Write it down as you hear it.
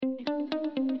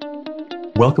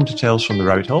Welcome to Tales from the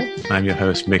Rabbit Hole. I'm your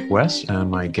host, Mick West, and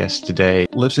my guest today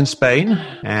lives in Spain,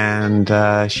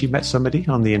 and she met somebody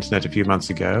on the internet a few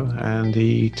months ago, and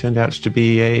he turned out to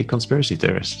be a conspiracy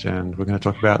theorist, and we're going to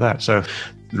talk about that. So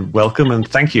welcome, and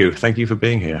thank you. Thank you for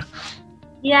being here.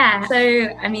 Yeah, so,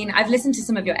 I've listened to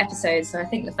some of your episodes, so I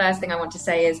think the first thing I want to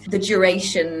say is the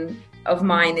duration of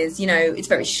mine is, it's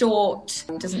very short,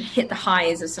 doesn't hit the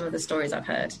highs of some of the stories I've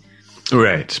heard.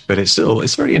 Right, but it's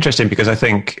very interesting because I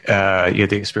think the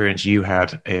experience you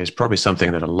had is probably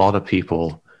something that a lot of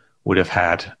people would have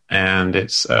had, and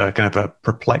it's kind of a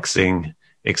perplexing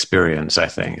experience, I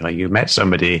think. Like, you met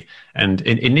somebody, and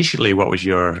initially, what was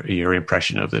your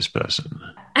impression of this person?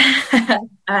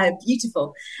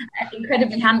 Beautiful,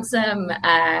 incredibly handsome,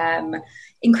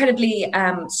 incredibly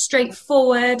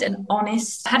straightforward and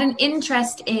honest, had an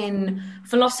interest in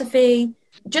philosophy,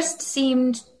 just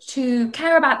seemed to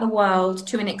care about the world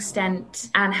to an extent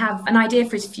and have an idea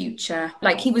for his future.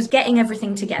 Like, he was getting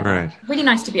everything together. Right. Really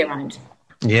nice to be around.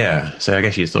 Yeah. So I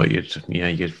guess you thought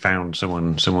you'd found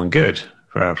someone good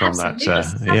from Absolutely.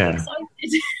 that. Yeah.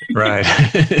 Right.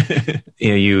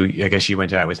 I guess you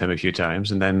went out with him a few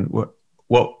times, and then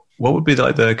what would be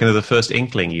like the kind of the first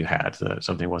inkling you had that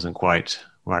something wasn't quite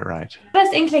right?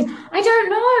 First inkling, I don't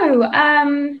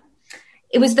know.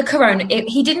 It was the corona.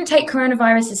 He didn't take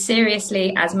coronavirus as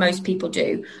seriously as most people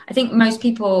do. I think most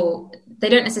people, they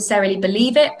don't necessarily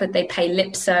believe it, but they pay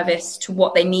lip service to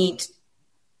what they need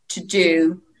to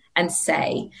do and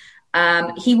say.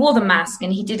 He wore the mask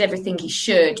and he did everything he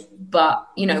should, but,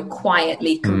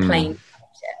 quietly complained about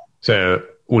it. So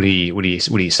would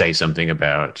he say something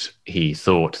about he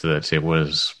thought that it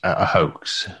was a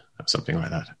hoax or something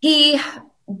like that? He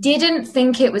didn't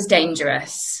think it was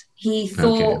dangerous. He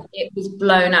thought it was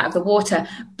blown out of the water.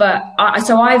 But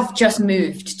I've just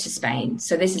moved to Spain.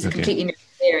 So this is a completely new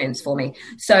experience for me.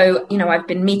 So, I've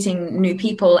been meeting new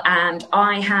people, and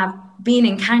I have been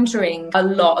encountering a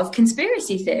lot of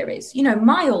conspiracy theories,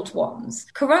 mild ones,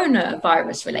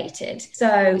 coronavirus related.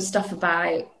 So stuff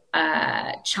about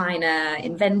China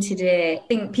invented it. I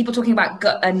think people talking about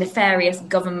a nefarious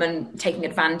government taking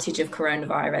advantage of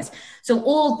coronavirus. So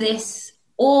all these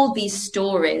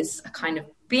stories are kind of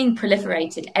being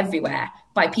proliferated everywhere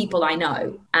by people I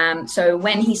know. So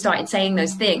when he started saying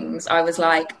those things, I was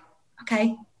like,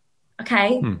 okay,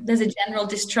 there's a general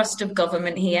distrust of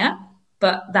government here,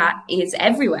 but that is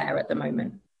everywhere at the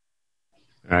moment.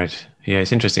 Right. Yeah,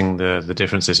 it's interesting the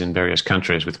differences in various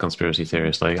countries with conspiracy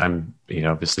theories. Like,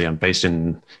 obviously I'm based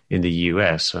in the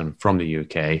US and from the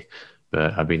UK,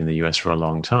 but I've been in the US for a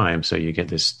long time. So you get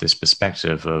this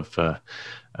perspective of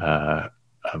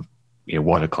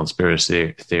what a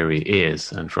conspiracy theory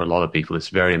is. And for a lot of people, it's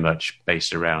very much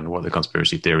based around what the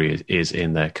conspiracy theory is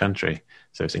in their country.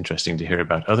 So it's interesting to hear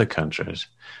about other countries.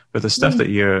 But the stuff that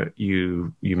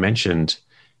you mentioned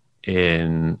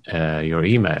in your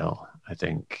email, I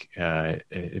think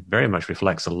it very much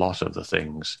reflects a lot of the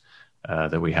things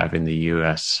that we have in the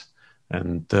US.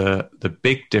 And the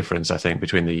big difference, I think,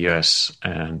 between the US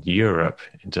and Europe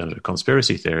in terms of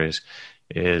conspiracy theories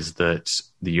is that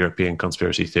the European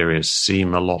conspiracy theories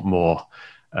seem a lot more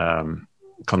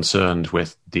concerned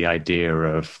with the idea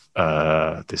of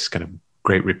this kind of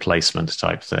great replacement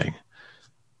type thing,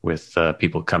 with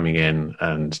people coming in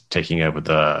and taking over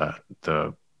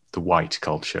the white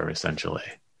culture, essentially.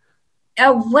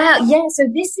 Oh, well, yeah. So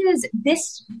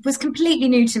this was completely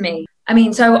new to me.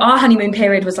 So our honeymoon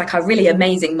period was like a really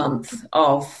amazing month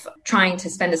of trying to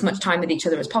spend as much time with each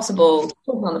other as possible,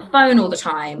 talking on the phone all the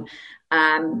time,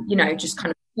 just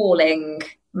kind of falling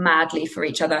madly for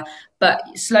each other. But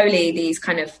slowly these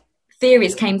kind of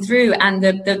theories came through, and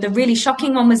the really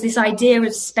shocking one was this idea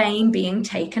of Spain being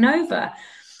taken over.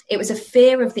 It was a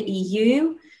fear of the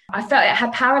EU. I felt it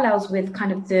had parallels with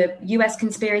kind of the US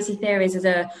conspiracy theories as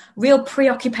a real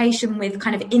preoccupation with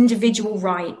kind of individual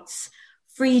rights,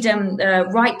 freedom,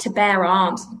 right to bear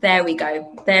arms. There we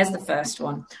go. There's the first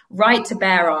one. Right to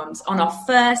bear arms. On our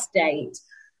first date,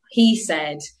 he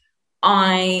said,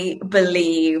 I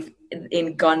believe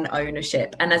in gun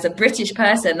ownership. And as a British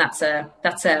person, that's a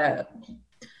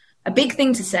big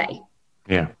thing to say.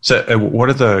 Yeah. So what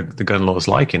are the gun laws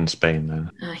like in Spain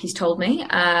then? He's told me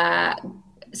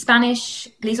Spanish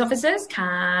police officers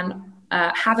can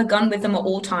have a gun with them at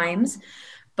all times,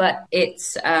 but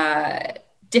it's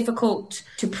difficult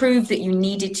to prove that you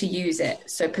needed to use it.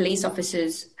 So police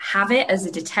officers have it as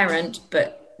a deterrent,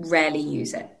 but rarely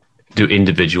use it. Do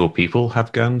individual people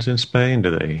have guns in Spain?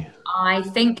 Do they? I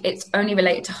think it's only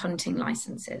related to hunting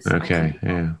licenses. Okay,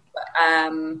 yeah.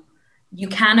 But, you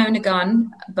can own a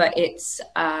gun, but it's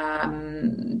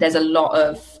there's a lot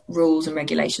of rules and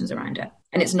regulations around it,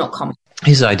 and it's not common.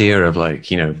 his idea of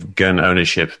gun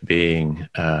ownership being,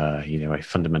 a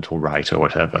fundamental right or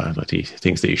whatever, that he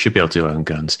thinks that you should be able to own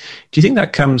guns. Do you think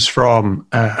that comes from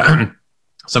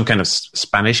some kind of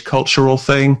Spanish cultural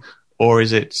thing, or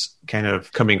is it kind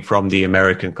of coming from the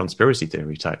American conspiracy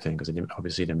theory type thing? Because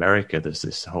obviously in America, there's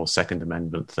this whole Second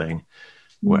Amendment thing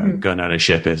where gun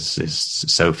ownership is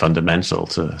so fundamental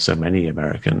to so many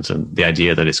Americans, and the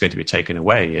idea that it's going to be taken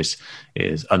away is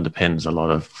underpins a lot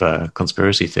of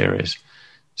conspiracy theories.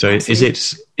 So is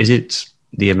it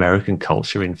the American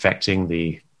culture infecting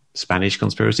the Spanish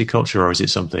conspiracy culture, or is it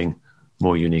something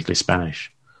more uniquely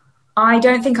Spanish? I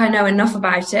don't think I know enough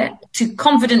about it to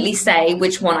confidently say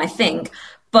which one I think,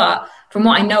 but from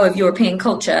what I know of European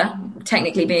culture,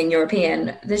 technically being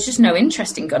European, there's just no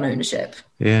interest in gun ownership.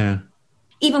 Yeah.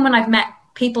 Even when I've met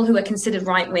people who are considered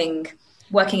right-wing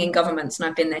working in governments, and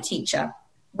I've been their teacher,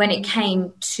 when it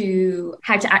came to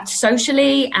how to act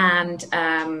socially and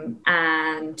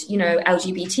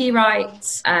LGBT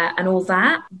rights and all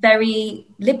that, very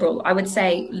liberal. I would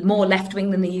say more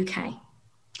left-wing than the UK.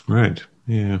 Right.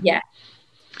 Yeah. Yeah.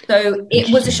 So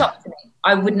it was a shock to me.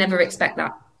 I would never expect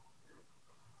that.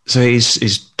 So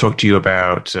he's talked to you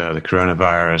about the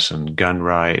coronavirus and gun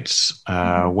rights.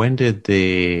 When did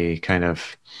the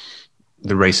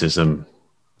racism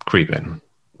creep in?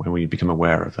 When will you become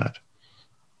aware of that?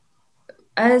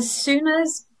 As soon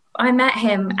as I met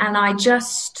him, and I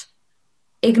just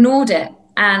ignored it.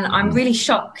 And I'm really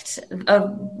shocked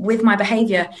with my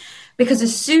behavior, because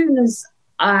as soon as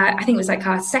I think it was like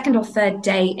our second or third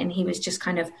date, and he was just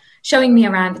kind of showing me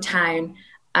around the town.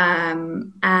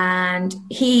 And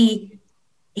he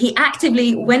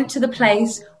actively went to the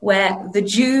place where the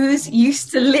Jews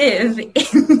used to live in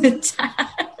the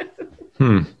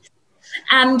town.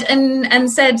 And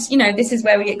said, this is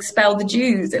where we expelled the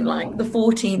Jews in like the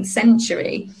 14th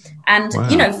century. And,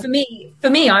 wow. For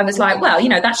me, I was like, well,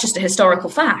 that's just a historical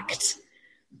fact.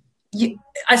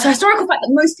 It's a historical fact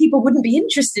that most people wouldn't be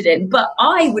interested in, but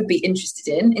I would be interested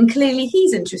in, and clearly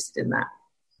he's interested in that.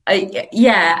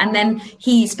 And then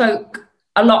he spoke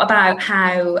a lot about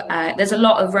how there's a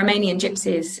lot of Romanian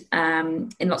gypsies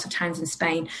in lots of towns in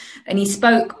Spain, and he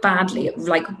spoke badly,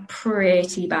 like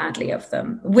pretty badly of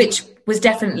them, which was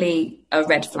definitely a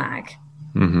red flag.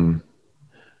 Mm-hmm.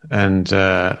 And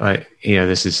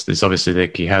this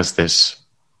obviously he has this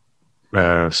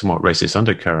somewhat racist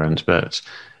undercurrent, but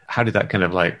how did that kind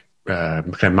of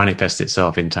manifest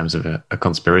itself in terms of a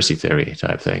conspiracy theory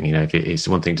type thing? It's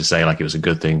one thing to say like it was a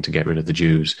good thing to get rid of the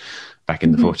Jews back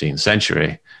in the 14th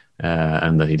century,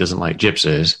 and that he doesn't like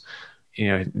gypsies.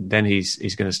 Then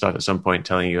he's going to start at some point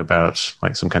telling you about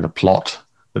like some kind of plot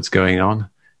that's going on.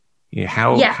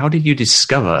 How did you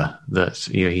discover that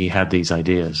he had these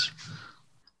ideas?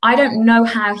 I don't know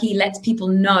how he lets people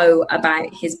know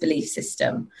about his belief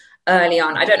system early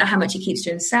on. I don't know how much he keeps to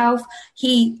himself.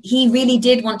 He really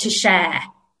did want to share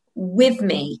with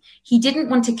me. He didn't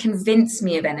want to convince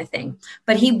me of anything,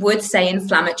 but he would say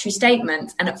inflammatory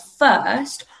statements. And at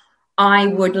first I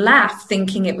would laugh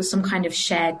thinking it was some kind of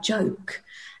shared joke.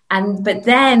 But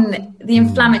then the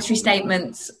inflammatory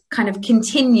statements kind of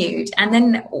continued. And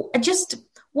then just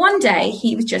one day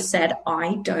he just said,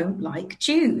 I don't like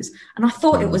Jews. And I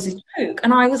thought it was a joke.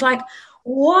 And I was like,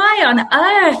 why on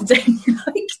earth don't you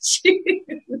like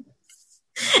Jews?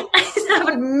 I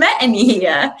haven't met any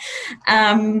here.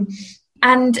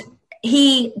 And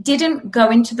he didn't go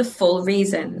into the full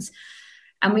reasons.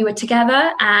 And we were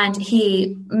together, and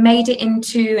he made it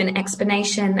into an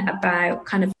explanation about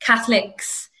kind of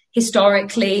Catholics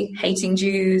historically hating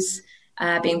Jews,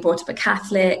 being brought up a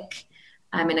Catholic,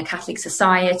 in a Catholic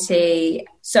society.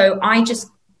 So I just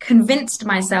convinced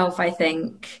myself, I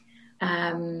think,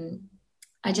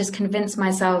 I just convinced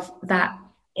myself that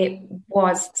it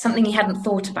was something he hadn't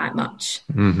thought about much.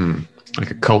 Mm-hmm.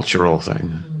 Like a cultural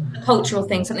thing. A cultural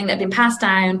thing, something that had been passed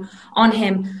down on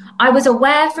him. I was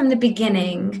aware from the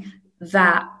beginning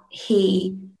that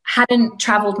he hadn't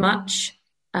traveled much,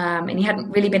 and he hadn't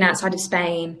really been outside of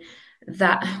Spain.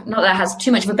 That, not that has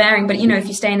too much of a bearing, but, if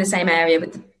you stay in the same area,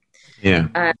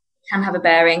 can have a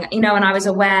bearing, and I was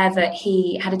aware that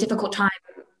he had a difficult time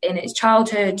in his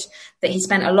childhood, that he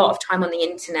spent a lot of time on the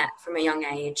internet from a young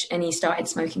age, and he started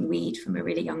smoking weed from a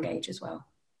really young age as well.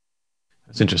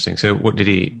 That's interesting. So what did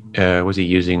he, was he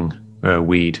using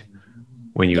weed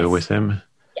when you were with him?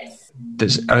 Yes.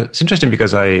 It's interesting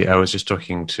because I was just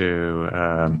talking to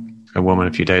a woman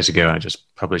a few days ago, and I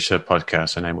just published her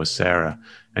podcast. Her name was Sarah,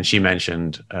 and she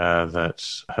mentioned that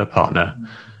her partner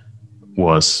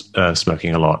was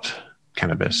smoking a lot,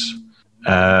 cannabis.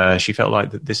 She felt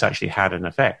like that this actually had an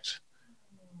effect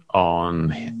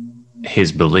on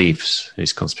his beliefs,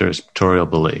 his conspiratorial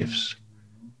beliefs.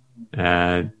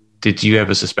 Uh, did you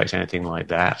ever suspect anything like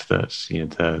that?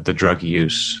 That the drug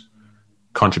use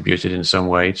contributed in some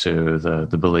way to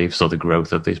the beliefs or the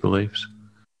growth of these beliefs?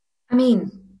 I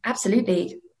mean,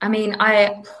 absolutely. I mean,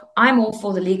 I'm all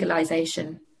for the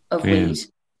legalization of weed,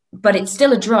 but it's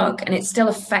still a drug and it still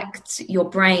affects your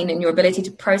brain and your ability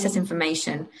to process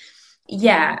information.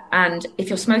 Yeah, and if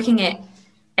you're smoking it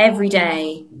every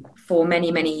day for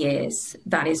many, many years,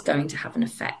 that is going to have an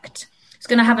effect. It's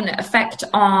going to have an effect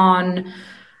on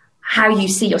how you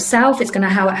see yourself. It's going to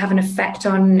have an effect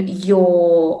on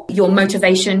your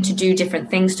motivation to do different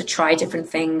things, to try different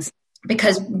things.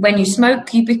 Because when you smoke,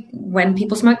 when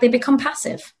people smoke, they become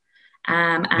passive,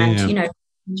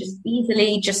 just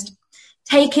easily just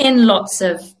take in lots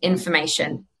of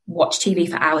information, watch TV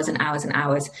for hours and hours and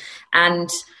hours. And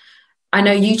I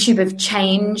know YouTube have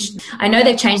changed. I know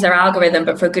they've changed their algorithm,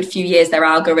 but for a good few years, their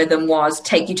algorithm was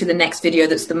take you to the next video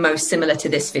that's the most similar to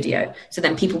this video. So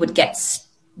then people would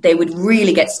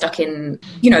really get stuck in,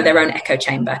 their own echo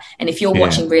chamber. And if you're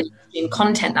watching really extreme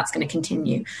content, that's going to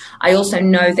continue. I also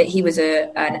know that he was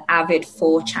an avid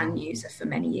 4chan user for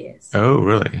many years. Oh,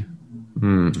 really?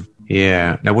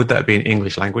 Yeah. Now, would that be an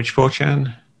English language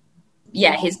 4chan?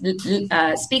 Yeah, his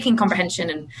speaking comprehension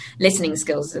and listening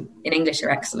skills in English are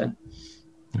excellent.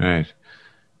 Right.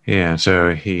 Yeah,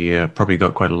 so he probably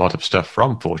got quite a lot of stuff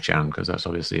from 4chan, because that's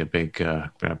obviously a big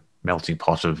melting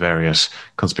pot of various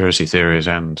conspiracy theories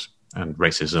and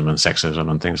racism and sexism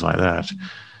and things like that.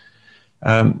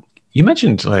 You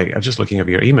mentioned, I'm just looking over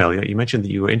your email, you mentioned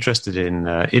that you were interested in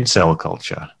incel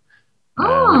culture.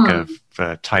 Kind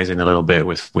of ties in a little bit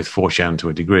with 4chan to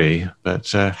a degree,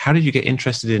 but how did you get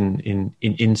interested in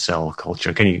incel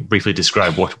culture? Can you briefly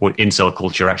describe what incel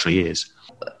culture actually is?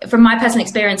 From my personal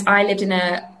experience, I lived in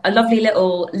a lovely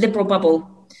little liberal bubble,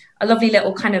 a lovely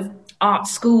little kind of art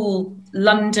school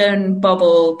London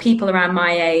bubble, people around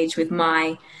my age with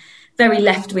my very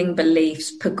left-wing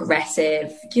beliefs,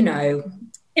 progressive,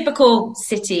 typical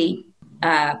city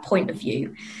point of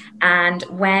view. And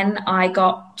when I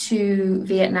got to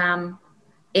Vietnam,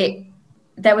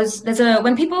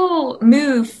 when people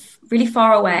move really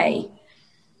far away,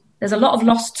 there's a lot of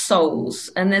lost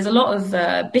souls and there's a lot of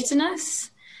bitterness.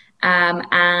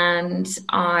 And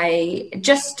I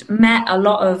just met a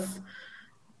lot of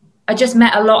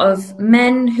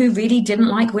men who really didn't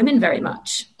like women very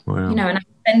much. Wow. And I'm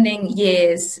spending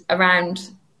years kind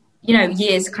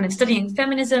of studying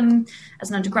feminism as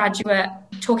an undergraduate,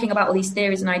 talking about all these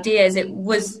theories and ideas. It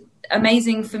was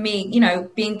amazing for me,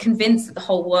 being convinced that the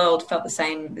whole world felt the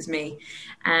same as me.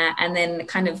 And then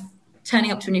kind of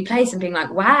turning up to a new place and being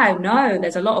like, wow, no,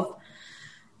 there's a lot of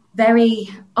very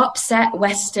upset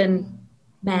Western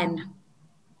men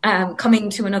coming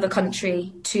to another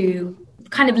country to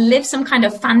kind of live some kind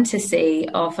of fantasy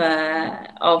of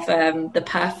the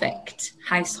perfect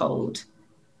household,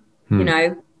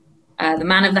 the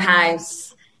man of the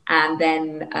house, and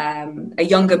then a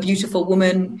younger, beautiful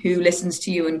woman who listens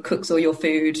to you and cooks all your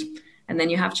food, and then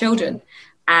you have children.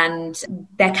 And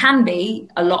there can be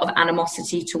a lot of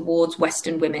animosity towards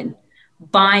Western women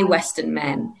by Western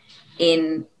men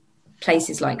in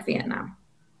places like Vietnam.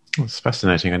 That's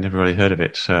fascinating. I never really heard of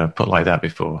it put like that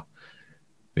before.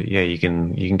 But yeah, you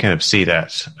can kind of see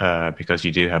that because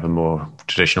you do have a more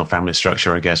traditional family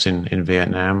structure, I guess, in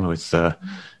Vietnam. With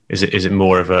is it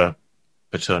more of a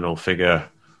paternal figure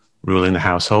ruling the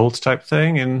household type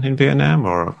thing in Vietnam,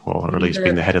 or at least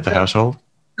being the head of the household?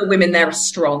 The women there are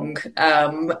strong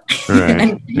right,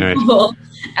 and capable,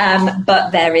 right.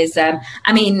 But there is, more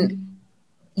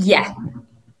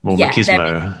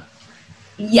machismo.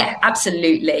 Yeah,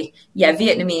 absolutely. Yeah,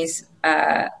 Vietnamese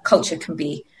culture can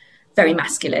be very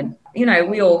masculine.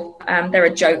 We all, there are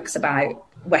jokes about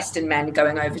Western men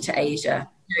going over to Asia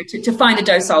to find a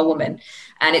docile woman.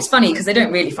 And it's funny because they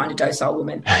don't really find a docile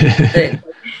woman.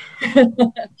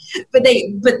 but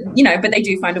they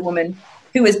do find a woman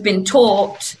who has been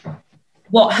taught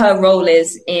what her role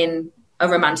is in a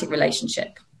romantic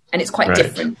relationship. And it's quite right.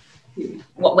 different to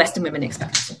what Western women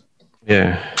expect.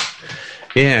 Yeah.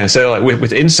 Yeah. So like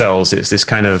with incels, it's this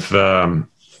kind of,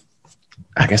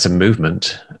 I guess, a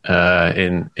movement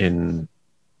I've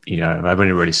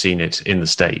only really seen it in the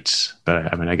States,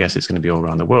 but I guess it's going to be all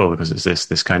around the world because it's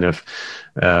this kind of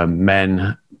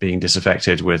men being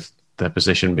disaffected with their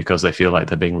position because they feel like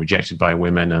they're being rejected by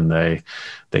women, and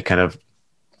they kind of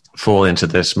fall into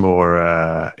this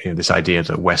more this idea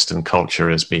that Western culture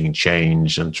is being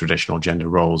changed and traditional gender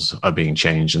roles are being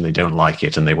changed, and they don't like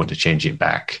it and they want to change it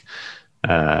back.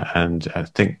 And I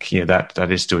think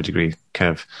that is to a degree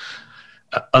kind of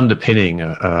underpinning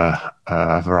a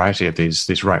variety of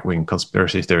these right-wing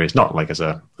conspiracy theories, not like as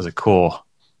a core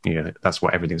that's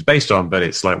what everything's based on, but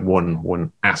it's like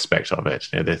one aspect of it.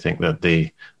 They think that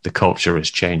the culture is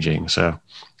changing, so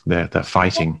they're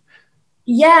fighting.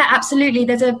 Yeah, absolutely.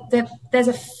 There's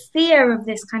a fear of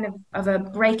this kind of a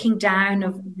breaking down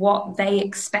of what they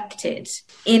expected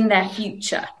in their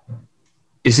future.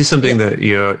 Is this something that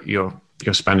your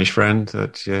Spanish friend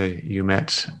that you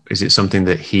met, is it something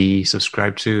that he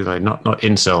subscribed to? Like not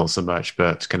incel so much,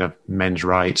 but kind of men's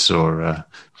rights or?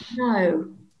 No.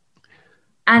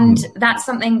 And that's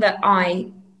something that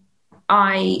I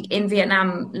in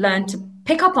Vietnam learned to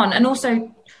pick up on and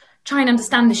also try and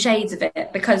understand the shades of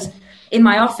it, because in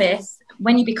my office,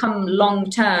 when you become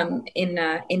long-term in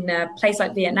a place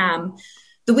like Vietnam,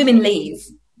 the women leave,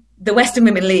 the Western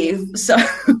women leave. So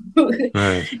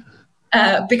right.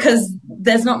 Because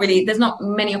there's not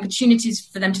many opportunities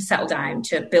for them to settle down,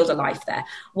 to build a life there.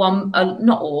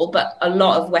 Not all, but a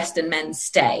lot of Western men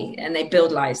stay and they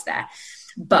build lives there.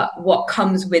 But what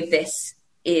comes with this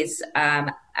is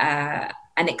an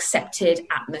accepted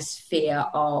atmosphere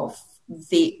of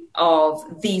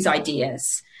these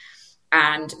ideas.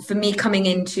 And for me, coming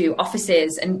into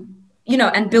offices and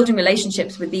building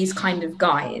relationships with these kind of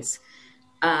guys,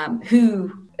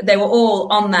 who they were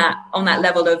all on that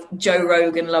level of Joe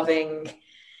Rogan loving,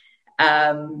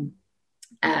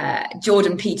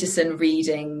 Jordan Peterson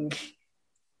reading,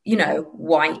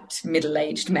 white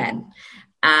middle-aged men,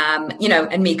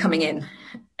 and me coming in,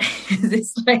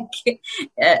 this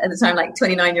at the time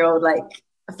 29-year-old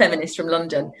a feminist from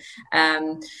London.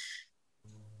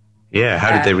 Yeah,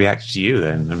 how did they react to you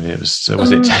then? I mean, was it? Do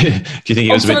you think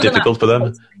it was a bit difficult for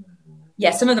them?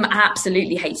 Yeah, some of them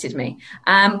absolutely hated me,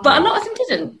 but a lot of them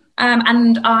didn't.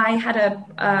 And I had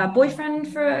a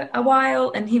boyfriend for a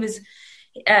while, and he was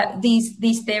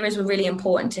these theories were really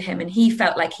important to him, and he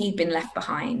felt like he'd been left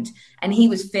behind, and he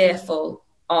was fearful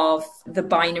of the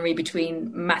binary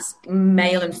between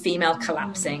male and female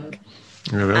collapsing.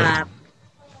 Oh, really?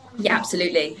 Yeah,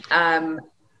 absolutely.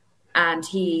 And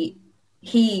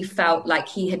he felt like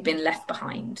he had been left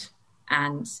behind,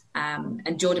 and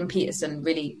Jordan Peterson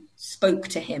really spoke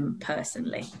to him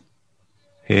personally.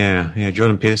 Yeah.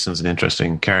 Jordan Peterson's an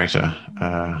interesting character.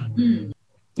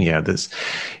 Yeah,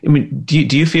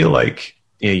 do you feel like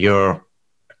you're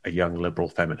a young liberal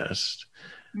feminist,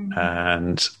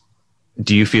 and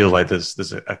do you feel like there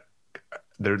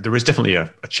is definitely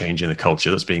a change in the culture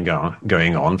that's been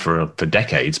going on for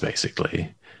decades,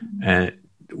 basically, and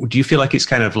do you feel like it's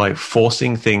kind of like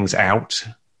forcing things out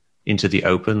into the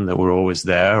open that were always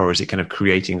there, or is it kind of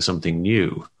creating something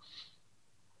new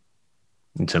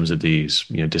in terms of these,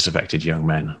 disaffected young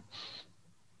men?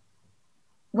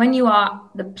 When you are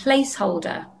the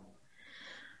placeholder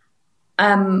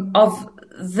of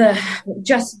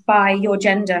just by your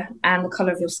gender and the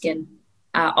color of your skin,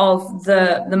 of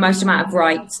the most amount of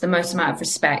rights, the most amount of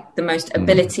respect, the most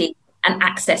ability and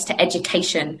access to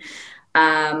education,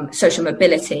 social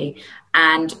mobility,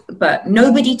 but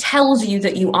nobody tells you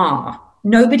that you are.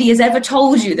 Nobody has ever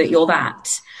told you that you're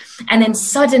that. And then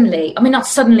suddenly,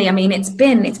 it's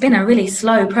been a really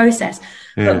slow process,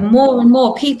 but more and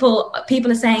more people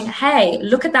are saying, hey,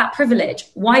 look at that privilege.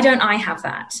 Why don't I have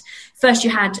that? First you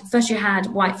had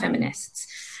white feminists,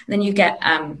 then you get,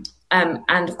 and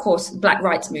of course, Black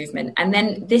rights movement. And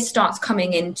then this starts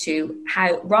coming into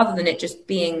how, rather than it just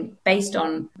being based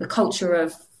on the culture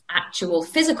of actual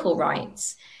physical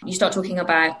rights, you start talking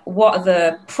about what are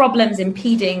the problems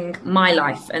impeding my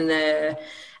life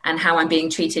and how I'm being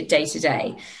treated day to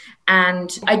day.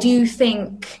 And I do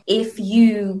think if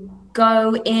you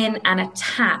go in and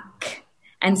attack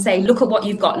and say, look at what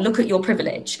you've got, look at your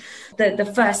privilege,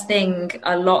 the first thing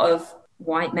a lot of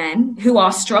white men who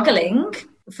are struggling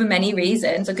for many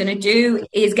reasons are going to do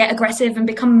is get aggressive and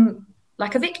become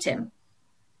like a victim.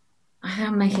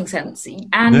 I'm making sense.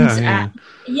 And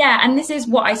and this is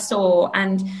what I saw.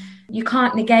 And you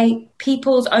can't negate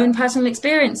people's own personal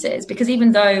experiences, because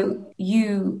even though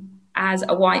you, as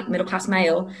a white middle-class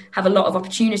male, have a lot of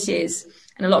opportunities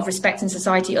and a lot of respect in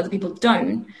society, other people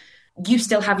don't, you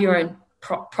still have your own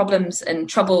problems and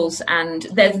troubles. And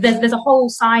there's a whole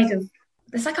side of,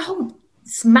 there's like a whole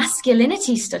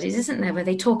masculinity studies, isn't there, where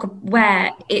they talk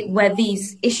where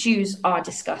these issues are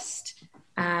discussed,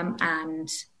 and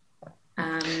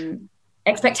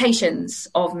expectations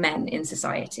of men in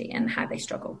society and how they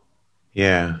struggle.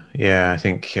 Yeah. I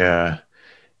think,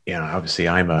 obviously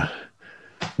I'm a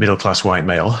middle-class white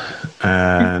male,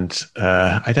 and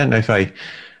I don't know if I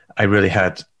really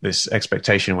had this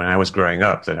expectation when I was growing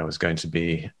up that I was going to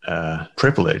be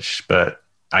privileged, but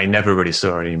I never really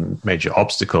saw any major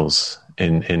obstacles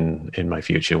in my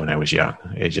future when I was young.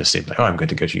 It just seemed like, I'm going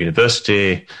to go to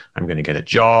university, I'm going to get a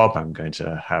job, I'm going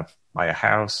to have buy a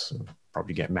house,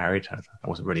 probably get married. I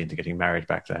wasn't really into getting married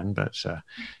back then, but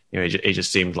it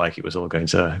just seemed like it was all going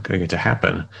to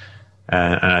happen.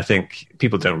 And I think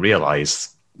people don't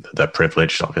realize that they're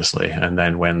privileged, obviously. And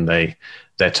then when they're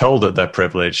told that they're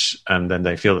privileged, and then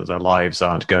they feel that their lives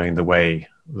aren't going the way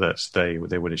that they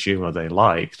would assume or they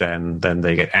like, then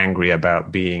they get angry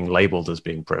about being labeled as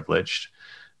being privileged,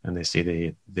 and they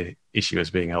see the issue as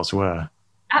being elsewhere.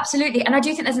 Absolutely. And I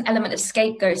do think there's an element of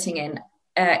scapegoating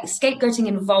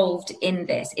involved in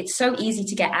this. It's so easy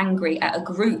to get angry at a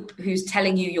group who's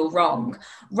telling you you're wrong,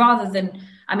 rather than,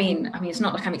 I mean, it's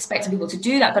not like I'm expecting people to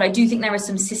do that, but I do think there are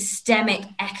some systemic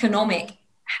economic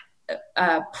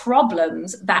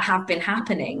problems that have been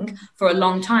happening for a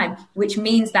long time, which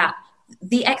means that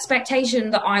the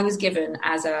expectation that I was given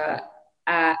as a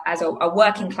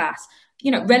working class,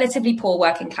 relatively poor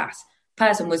working class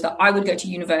person, was that I would go to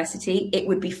university, it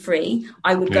would be free,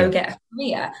 I would go get a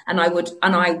career, and I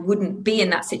wouldn't be in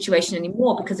that situation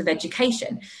anymore because of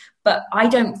education. But I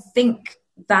don't think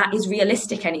that is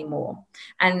realistic anymore.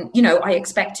 And I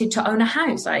expected to own a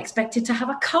house, I expected to have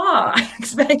a car, I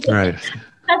expected to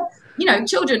have,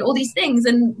 children, all these things,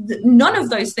 and none of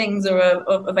those things are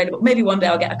available. Maybe one day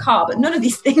I'll get a car, but none of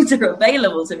these things are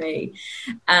available to me,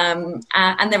 and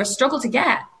they're a struggle to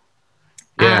get.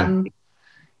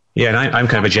 Yeah, and I'm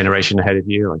kind of a generation ahead of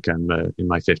you. Like, I'm in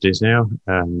my 50s now,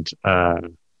 and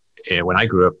when I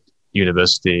grew up,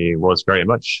 university was very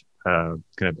much kind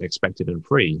of expected and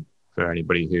free for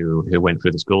anybody who went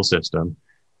through the school system.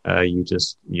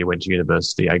 You went to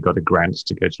university. I got a grant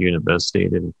to go to university.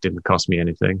 It didn't cost me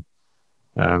anything,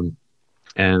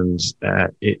 it's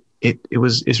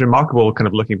remarkable, kind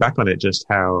of looking back on it, just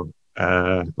how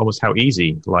almost how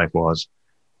easy life was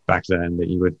back then, that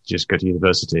you would just go to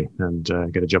university and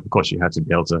get a job. Of course, you had to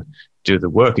be able to do the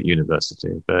work at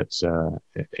university, but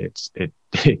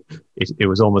it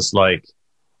was almost like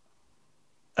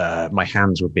my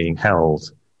hands were being held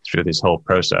through this whole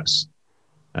process.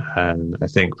 And I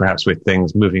think perhaps with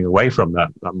things moving away from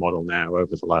that model now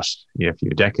over the last few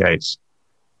decades,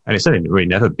 and it's certainly really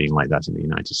never been like that in the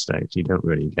United States. You don't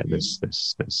really get this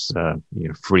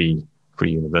free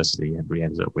university. Everybody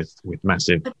ends up with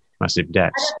massive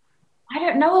debts. I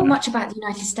don't know much about the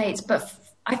United States, but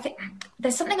I think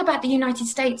there's something about the United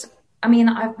States,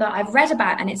 that I've read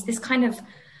about, and it's this kind of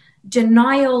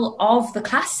denial of the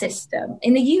class system.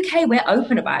 In the UK, we're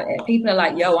open about it. People are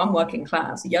like, yo, I'm working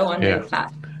class. Yo, I'm middle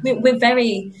class. We're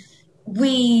very...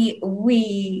 We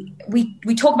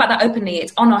talk about that openly.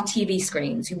 It's on our TV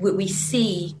screens. We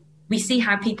see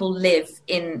how people live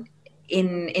in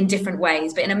different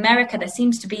ways. But in America, there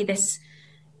seems to be this,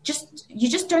 you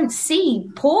just don't see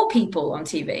poor people on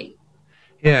TV.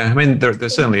 Yeah, there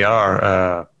certainly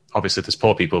are. Obviously, there's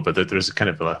poor people, but there's kind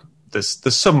of there's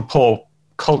some poor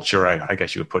culture, I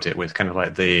guess you would put it, with kind of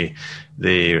like the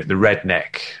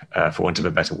redneck, for want of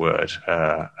a better word,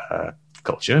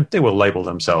 culture. They will label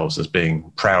themselves as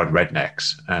being proud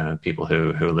rednecks, people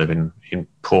who live in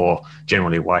poor,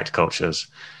 generally white cultures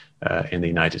in the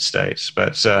United States.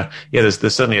 But there's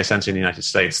certainly a sense in the United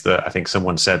States that I think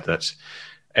someone said that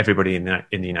everybody in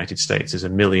the United States is a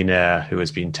millionaire who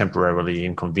has been temporarily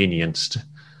inconvenienced,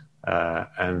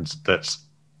 and that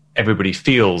everybody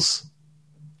feels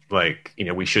like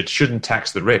we shouldn't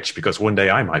tax the rich because one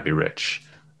day I might be rich.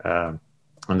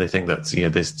 And they think that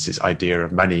this idea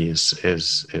of money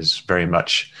is very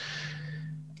much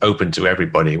open to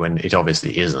everybody, when it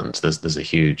obviously isn't. There's a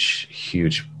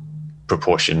huge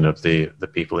proportion of the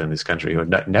people in this country who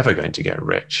are never going to get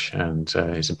rich, and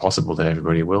it's impossible that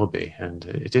everybody will be. And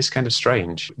it is kind of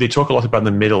strange. They talk a lot about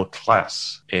the middle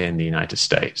class in the United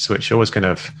States, which I always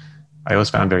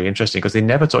found very interesting, because they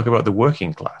never talk about the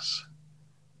working class.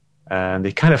 And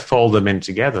they kind of fold them in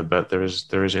together, but there is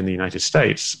in the United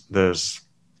States, there's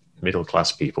middle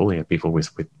class people, people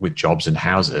with jobs and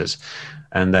houses,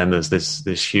 and then there's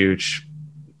this huge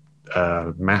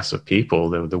mass of people,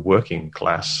 the working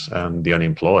class and the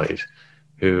unemployed,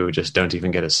 who just don't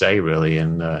even get a say really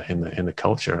in the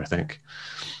culture, I think.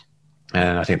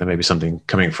 And I think there may be something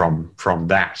coming from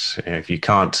that.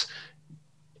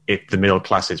 If the middle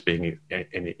class is being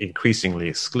increasingly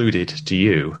excluded to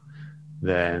you,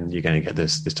 then you're going to get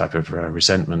this type of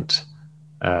resentment.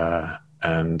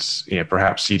 And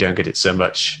perhaps you don't get it so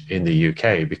much in the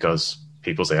UK, because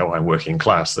people say, "Oh, I'm working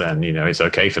class, then it's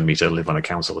okay for me to live on a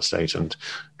council estate and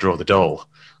draw the dole."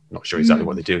 I'm not sure exactly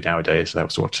what they do nowadays. That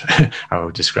was what I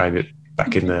would describe it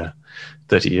back in the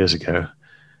 30 years ago.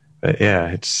 But yeah,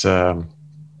 it's so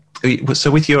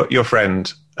with your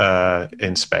friend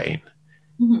in Spain,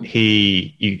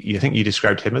 you think you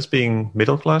described him as being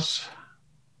middle class?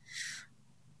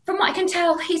 From what I can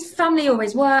tell, his family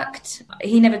always worked.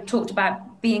 He never talked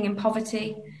about being in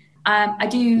poverty. I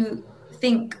do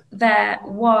think there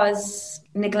was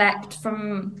neglect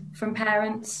from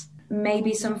parents,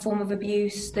 maybe some form of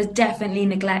abuse. There's definitely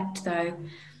neglect, though.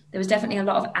 There was definitely a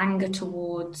lot of anger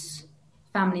towards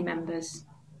family members.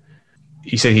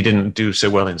 You said he didn't do so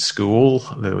well in school.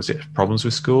 There was problems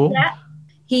with school? Yeah.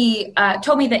 He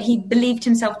told me that he believed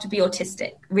himself to be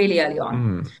autistic really early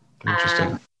on.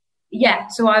 Interesting.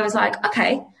 So I was like,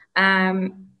 okay,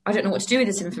 I don't know what to do with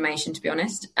this information, to be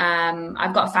honest.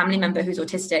 I've got a family member who's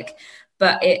autistic,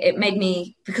 but it made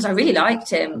me, because I really liked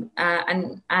him,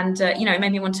 and it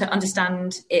made me want to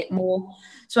understand it more.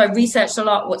 So I researched a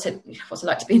lot. What's it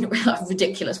like to be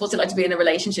ridiculous? What's it like to be in a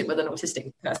relationship with an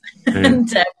autistic person? And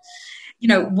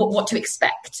what to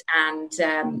expect, and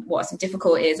what are some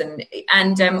difficulties, and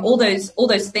all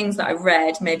those things that I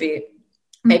read.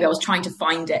 Maybe I was trying to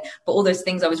find it, but all those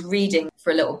things I was reading for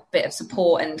a little bit of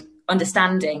support and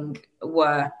understanding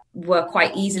were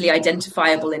quite easily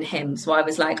identifiable in him. So I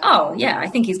was like, oh yeah, I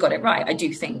think he's got it right. I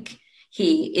do think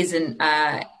he is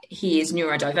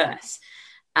neurodiverse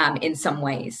in some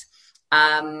ways.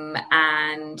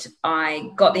 And I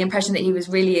got the impression that he was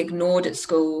really ignored at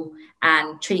school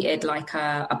and treated like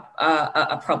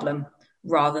a problem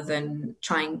rather than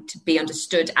trying to be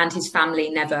understood. And his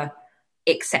family never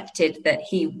accepted that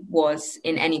he was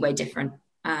in any way different,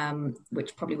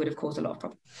 which probably would have caused a lot of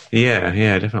problems.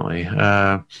 Yeah, definitely.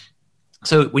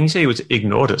 So when you say he was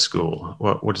ignored at school,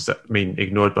 what does that mean?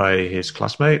 Ignored by his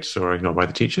classmates or ignored by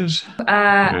the teachers?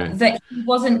 That he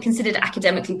wasn't considered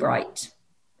academically bright.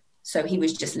 So he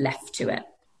was just left to it.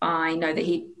 I know that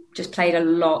he just played a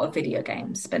lot of video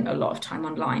games, spent a lot of time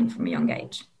online from a young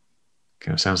age.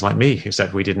 Kind of sounds like me,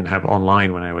 except we didn't have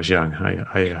online when I was young.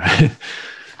 I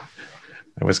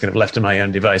was kind of left to my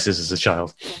own devices as a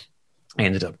child. I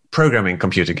ended up programming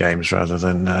computer games rather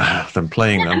than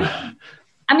playing them.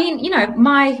 I mean,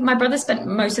 my brother spent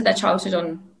most of their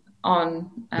childhood on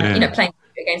playing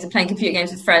computer games and playing computer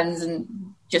games with friends and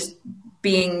just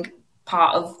being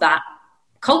part of that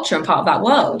culture and part of that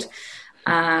world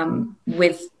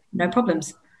with no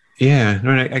problems. Yeah,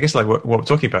 I guess like what we're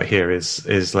talking about here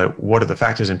is like what are the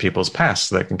factors in people's past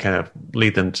that can kind of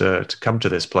lead them to come to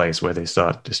this place where they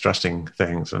start distrusting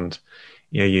things. And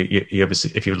you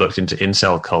obviously, if you've looked into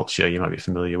incel culture, you might be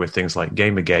familiar with things like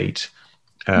Gamergate,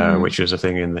 which was a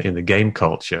thing in the game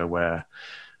culture where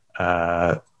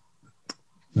young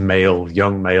male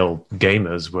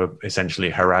gamers were essentially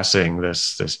harassing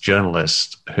this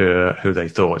journalist who they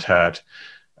thought had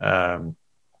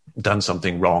done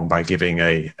something wrong by giving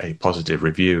a positive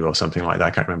review or something like that.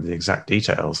 I can't remember the exact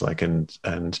details.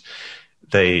 And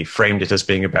they framed it as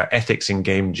being about ethics in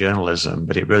game journalism,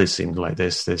 but it really seemed like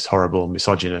this horrible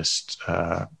misogynist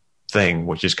thing,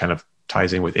 which is kind of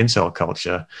ties in with incel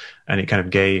culture, and it kind of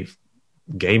gave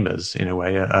gamers in a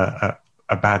way a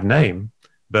bad name,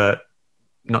 but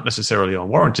not necessarily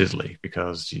unwarrantedly,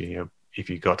 because if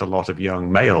you've got a lot of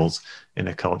young males in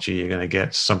a culture, you're going to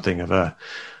get something of a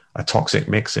toxic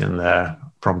mix in there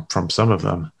from some of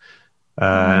them,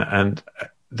 and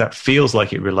that feels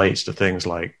like it relates to things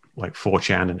like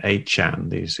 4chan and 8chan,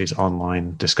 these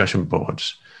online discussion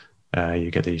boards. You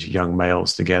get these young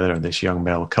males together and this young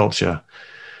male culture.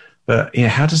 But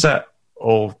how does that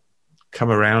all come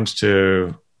around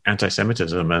to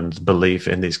anti-Semitism and belief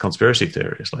in these conspiracy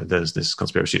theories? Like there's this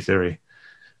conspiracy theory.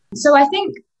 So I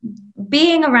think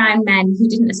being around men who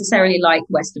didn't necessarily like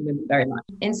Western women very much,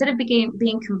 instead of being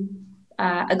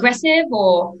aggressive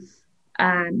or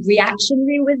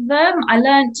reactionary with them, I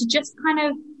learned to just kind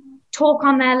of talk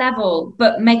on their level,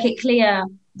 but make it clear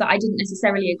that I didn't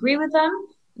necessarily agree with them,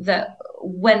 that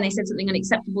when they said something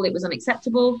unacceptable, it was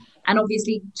unacceptable. And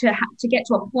obviously to get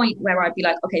to a point where I'd be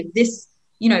like, okay, these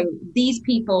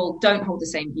people don't hold the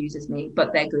same views as me,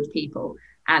 but they're good people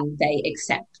and they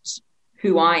accept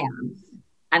who I am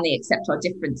and they accept our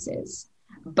differences.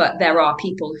 But there are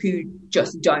people who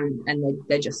just don't, and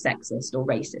they're just sexist or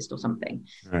racist or something.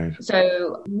 Right.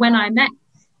 So when I met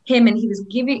him and he was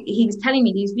telling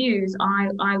me these views, I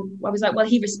was like, well,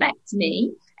 he respects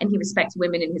me and he respects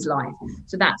women in his life,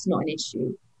 so that's not an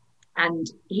issue. And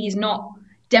he's not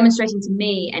demonstrating to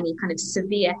me any kind of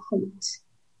severe hate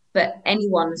for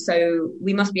anyone, so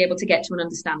we must be able to get to an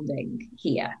understanding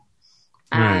here.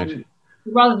 Right.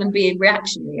 Rather than being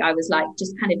reactionary, I was like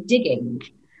just kind of digging.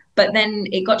 But then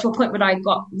it got to a point where I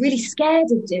got really scared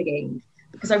of digging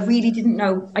because I really didn't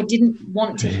know. I didn't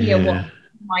want to hear what he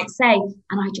might say,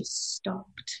 and I just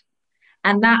stopped.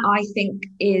 And that, I think,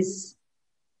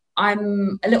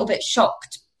 I'm a little bit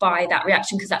shocked by that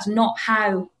reaction, because that's not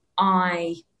how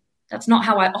I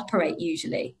operate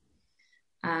usually.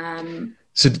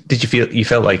 So did you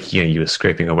felt like, you were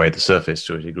scraping away the surface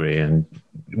to a degree, and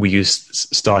were you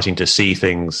starting to see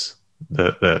things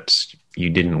that you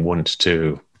didn't want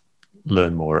to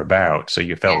learn more about? So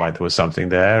you felt like there was something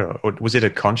there, or was it a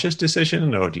conscious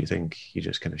decision, or do you think you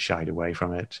just kind of shied away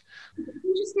from it?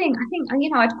 Interesting. I think,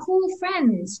 I'd call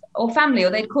friends or family, or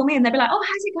they'd call me and they'd be like, "Oh,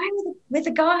 how's it going with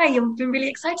the guy you've been really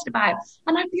excited about?"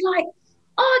 And I'd be like,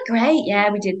 "Oh, great.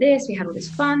 Yeah, we did this. We had all this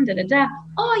fun. Da da da.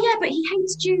 Oh, yeah, but he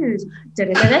hates Jews. Da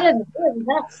da da da da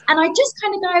da." And I just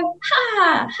kind of go,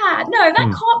 "Ha ha. No, that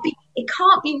can't be. It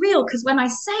can't be real, because when I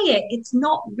say it, it's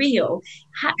not real.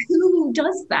 Who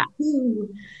does that? Who?"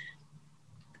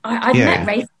 I've met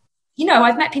race.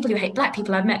 I've met people who hate black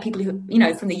people. I've met people who,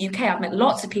 from the UK. I've met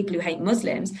lots of people who hate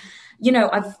Muslims.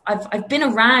 I've been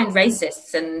around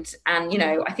racists, and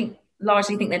I think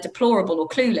largely think they're deplorable or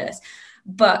clueless.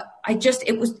 But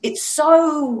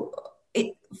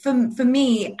for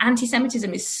me,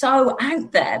 anti-Semitism is so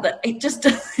out there that it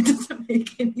doesn't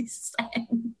make any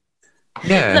sense.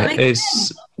 Yeah,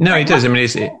 it does. I mean,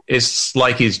 it's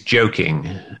like he's joking.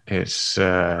 It's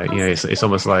it's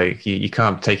almost like you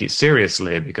can't take it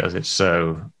seriously because it's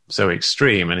so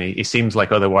extreme, and he seems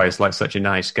like otherwise like such a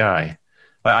nice guy.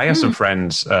 I have some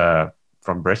friends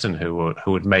from Britain who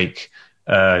would make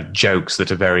jokes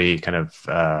that are very kind of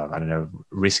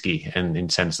risky in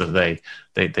sense that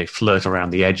they flirt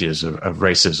around the edges of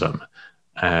racism,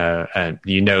 and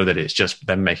that it's just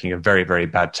them making a very, very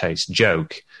bad taste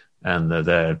joke. And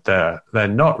they're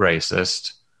not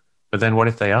racist, but then what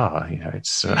if they are?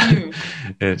 It's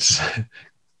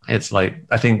like,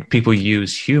 I think people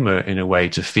use humor in a way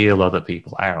to feel other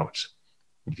people out.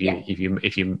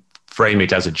 If you frame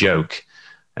it as a joke,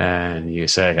 and you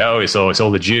say, "Oh, it's all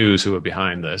the Jews who are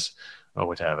behind this," or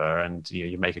whatever, and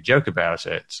you make a joke about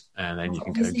it, and then you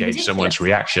can kind of gauge someone's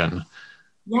reaction.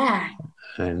 Yeah,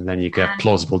 and then you get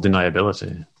plausible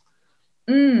deniability.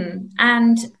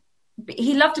 And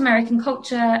he loved American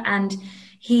culture, and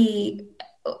he,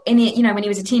 when he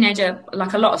was a teenager,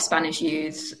 like a lot of Spanish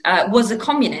youths, was a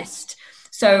communist.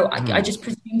 So I just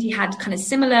presumed he had kind of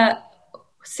similar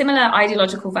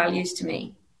ideological values to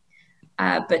me,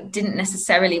 but didn't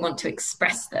necessarily want to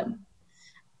express them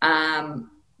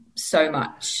so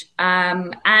much.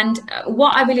 And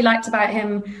what I really liked about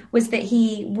him was that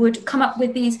he would come up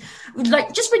with these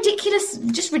just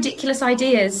ridiculous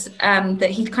ideas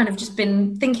that he'd kind of just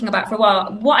been thinking about for a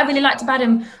while. What I really liked about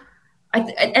him,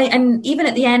 and even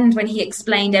at the end when he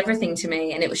explained everything to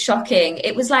me, and it was shocking,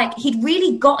 it was like he'd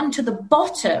really gotten to the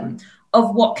bottom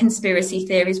of what conspiracy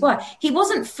theories were. He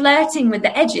wasn't flirting with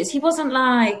the edges. He wasn't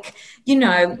like,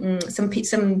 some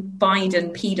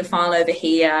Biden pedophile over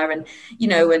here, and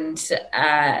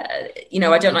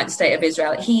I don't like the state of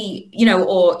Israel.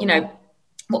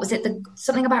 What was it?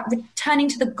 Something about returning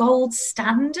to the gold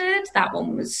standard. That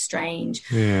one was strange.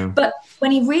 Yeah. But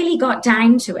when he really got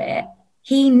down to it,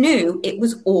 he knew it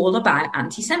was all about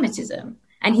anti-Semitism.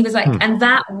 And he was like,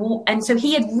 and so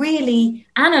he had really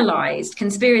analyzed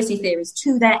conspiracy theories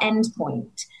to their end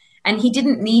point. And he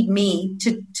didn't need me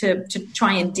to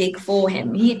try and dig for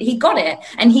him. He got it,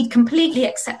 and he'd completely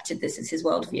accepted this as his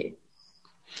worldview.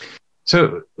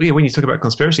 So when you talk about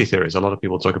conspiracy theories, a lot of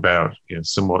people talk about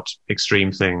somewhat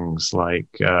extreme things like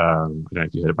I don't know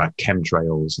if you heard about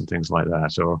chemtrails and things like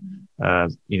that, or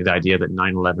the idea that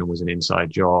 9/11 was an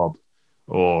inside job,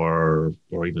 or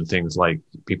even things like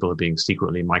people are being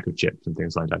secretly microchipped and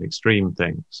things like that, extreme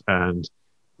things. And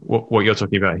what you're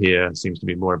talking about here seems to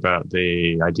be more about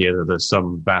the idea that there's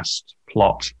some vast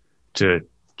plot to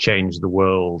change the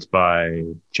world by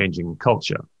changing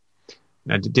culture.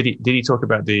 Now, did he talk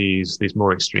about these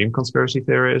more extreme conspiracy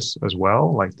theories as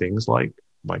well, like things like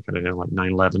I don't know, like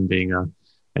 9/11 being an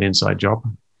inside job?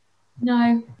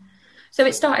 No. So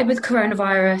it started with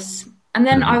coronavirus, and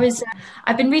then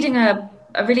I've been reading a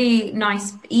really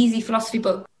nice, easy philosophy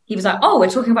book. He was like, "Oh, we're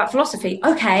talking about philosophy.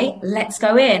 Okay, let's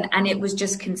go in." And it was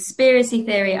just conspiracy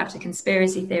theory after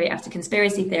conspiracy theory after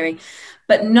conspiracy theory.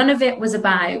 But none of it was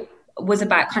about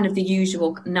kind of the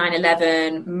usual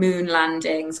 9/11, moon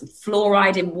landings,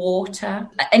 fluoride in water,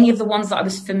 any of the ones that I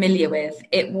was familiar with.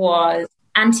 It was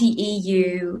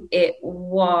anti-EU. It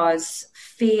was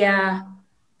fear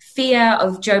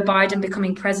of Joe Biden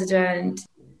becoming president.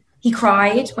 He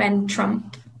cried when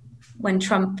Trump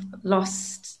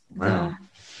lost. Wow.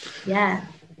 Yeah.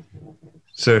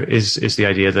 So is the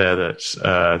idea there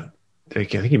that I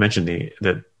think you mentioned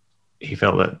that he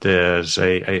felt that there's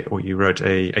what you wrote,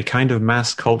 a kind of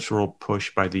mass cultural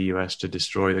push by the US to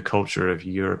destroy the culture of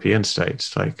European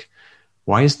states. Like,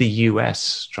 why is the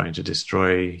US trying to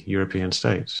destroy European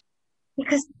states?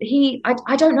 Because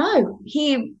I don't know.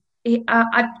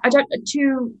 I don't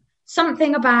to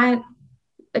something about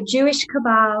a Jewish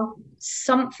cabal,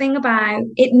 something about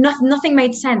it. Nothing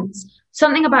made sense.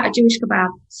 Something about a Jewish cabal,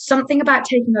 something about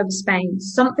taking over Spain,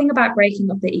 something about breaking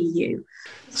up the EU.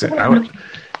 So I would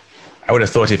have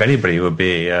thought if anybody would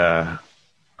be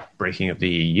breaking up the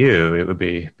EU, it would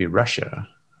be Russia.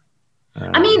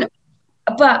 It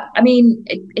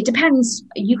depends.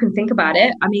 You can think about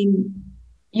it.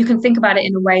 You can think about it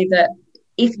in a way that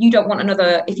if you don't want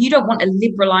a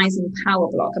liberalizing power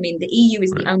bloc, the EU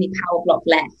is the only power bloc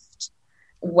left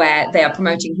where they are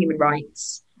promoting human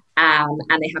rights, and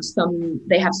they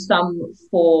have some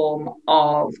form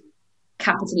of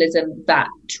capitalism that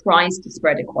tries to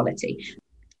spread equality.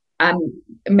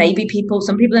 Maybe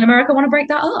some people in America want to break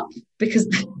that up because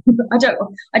I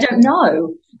don't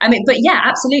know. But yeah,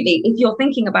 absolutely. If you're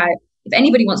thinking about if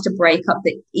anybody wants to break up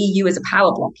the EU as a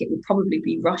power bloc, it would probably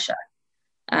be Russia,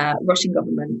 Russian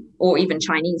government, or even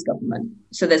Chinese government.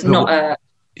 So there's not a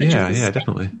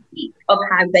definitely of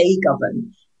how they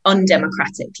govern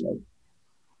undemocratically.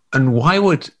 And why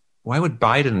would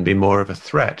Biden be more of a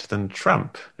threat than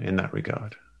Trump in that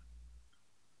regard?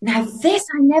 Now, this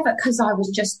I never, because I was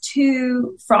just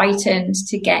too frightened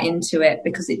to get into it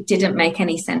because it didn't make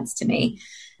any sense to me.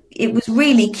 It was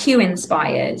really Q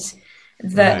inspired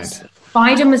that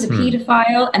Biden was a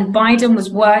paedophile and Biden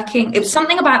was working. It was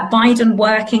something about Biden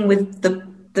working with the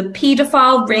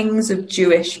paedophile rings of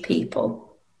Jewish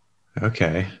people.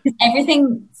 Okay.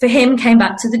 Everything for him came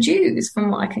back to the Jews,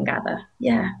 from what I can gather.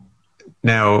 Yeah.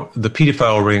 Now, the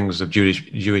paedophile rings of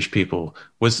Jewish people,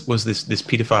 was this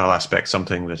paedophile aspect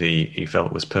something that he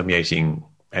felt was permeating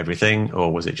everything,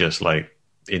 or was it just like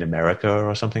in America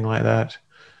or something like that?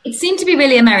 It seemed to be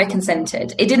really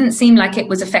American-centered. It didn't seem like it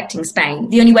was affecting Spain.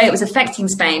 The only way it was affecting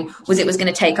Spain was it was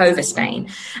going to take over Spain.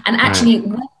 And actually,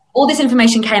 when all this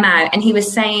information came out, and he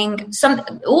was saying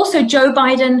also Joe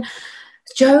Biden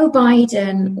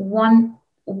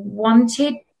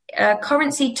wanted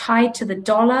currency tied to the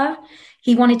dollar.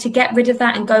 He wanted to get rid of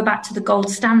that and go back to the gold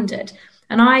standard.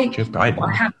 And Joe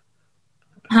Biden.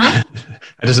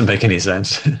 It doesn't make any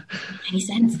sense.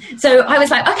 So I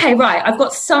was like, okay, right, I've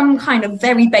got some kind of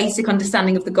very basic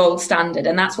understanding of the gold standard,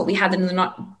 and that's what we had in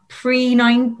the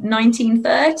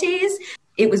pre-1930s.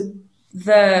 It was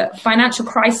the financial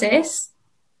crisis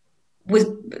was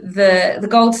the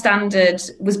gold standard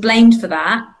was blamed for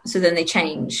that, so then they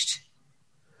changed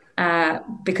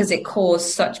because it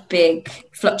caused such big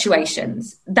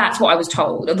fluctuations. That's what I was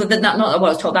told. Not what I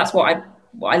was told. That's what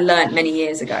I learned many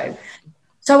years ago.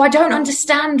 So I don't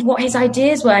understand what his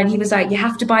ideas were. And he was like, you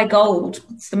have to buy gold.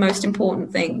 It's the most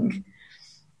important thing.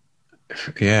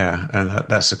 Yeah, and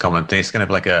that's a common thing. It's kind of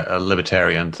like a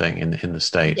libertarian thing in the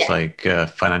States, like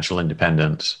financial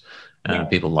independence.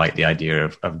 People like the idea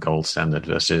of gold standard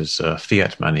versus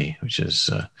fiat money, which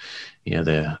is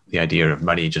the idea of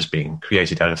money just being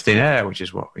created out of thin air, which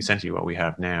is essentially what we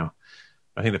have now.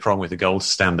 I think the problem with the gold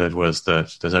standard was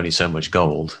that there's only so much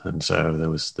gold, and so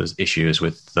there's issues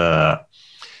with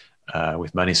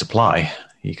money supply.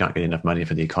 You can't get enough money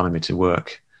for the economy to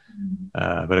work.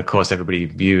 But of course, everybody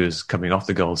views coming off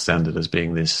the gold standard as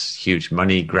being this huge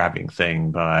money grabbing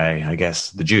thing by, I guess,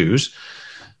 the Jews,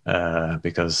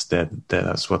 because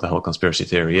that's what the whole conspiracy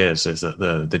theory is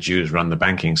that the Jews run the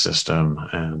banking system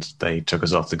and they took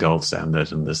us off the gold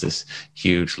standard. And there's this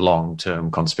huge long-term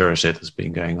conspiracy that's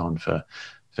been going on for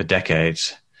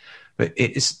decades. But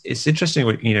it's interesting,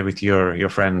 with your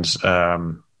friends'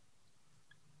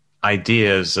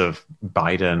 ideas of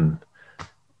Biden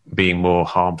being more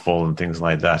harmful and things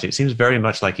like that. It seems very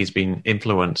much like he's been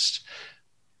influenced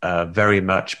very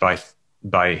much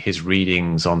by his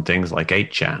readings on things like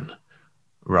 8chan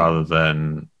rather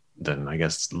than I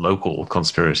guess local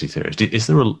conspiracy theories. Is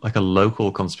there a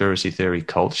local conspiracy theory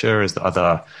culture? Is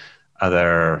there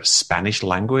other Spanish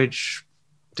language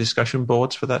discussion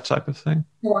boards for that type of thing?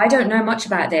 Well, I don't know much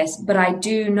about this, but I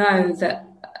do know that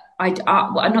I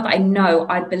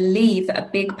believe that a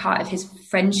big part of his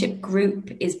friendship group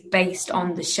is based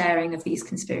on the sharing of these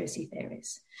conspiracy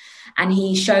theories. And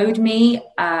he showed me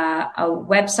a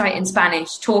website in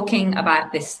Spanish talking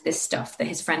about this stuff that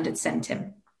his friend had sent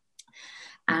him.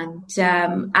 And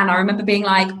I remember being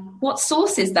like, what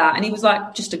source is that? And he was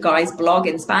like, just a guy's blog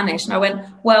in Spanish. And I went,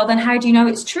 well, then how do you know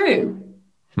it's true?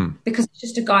 Because it's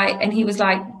just a guy. And he was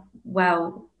like,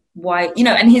 well, why,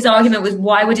 and his argument was,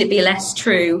 why would it be less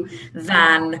true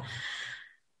than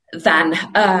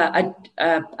a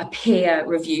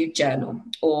peer-reviewed journal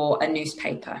or a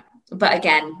newspaper? But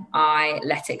again, I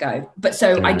let it go. But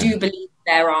so I do believe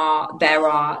there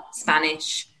are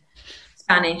Spanish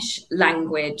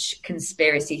language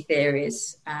conspiracy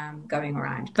theories going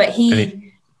around. But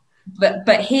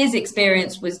but his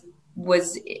experience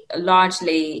was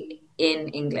largely in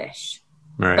English.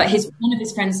 Right. But one of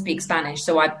his friends speaks Spanish,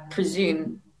 so I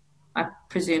presume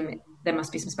there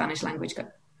must be some Spanish language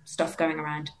stuff going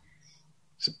around.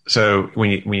 So when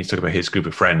you talk about his group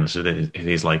of friends, it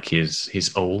is like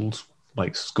his old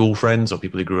like school friends or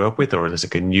people he grew up with, or is it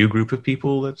like a new group of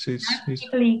people that he's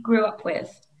people he grew up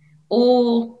with,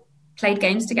 all played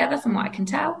games together, from what I can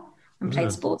tell, and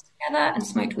played sports together and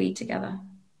smoked weed together.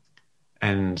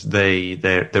 And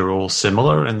they're all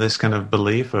similar in this kind of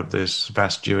belief of this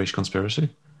vast Jewish conspiracy?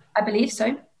 I believe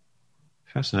so.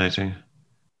 Fascinating.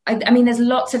 I mean, there's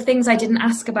lots of things I didn't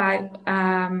ask about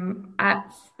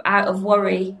out of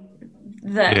worry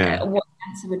that what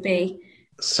the answer would be.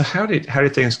 So how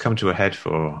did things come to a head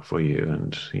for you?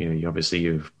 And obviously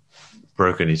you've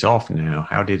broken it off now.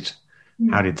 How did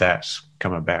that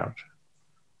come about?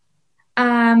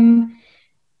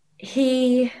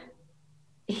 He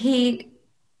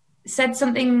said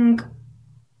something.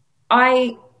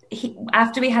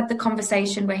 After we had the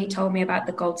conversation where he told me about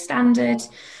the gold standard,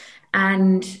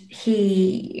 and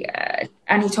he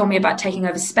told me about taking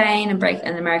over Spain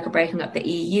and America breaking up the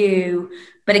EU.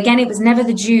 But again, it was never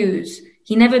the Jews.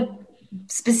 He never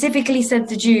specifically said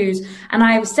the Jews. And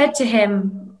I said to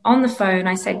him on the phone,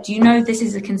 I said, do you know this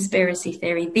is a conspiracy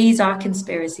theory? These are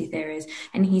conspiracy theories.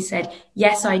 And he said,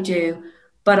 yes, I do.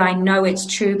 But I know it's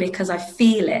true because I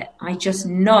feel it. I just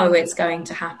know it's going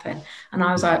to happen. And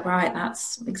I was like, right,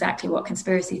 that's exactly what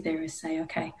conspiracy theorists say.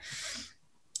 Okay.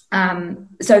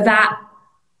 So that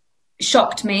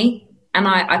shocked me, and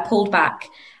I pulled back.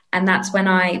 And that's when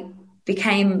I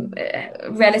became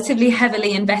relatively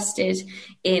heavily invested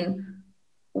in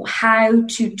how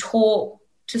to talk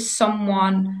to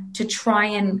someone to try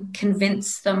and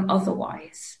convince them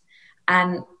otherwise.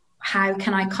 And how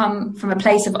can I come from a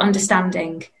place of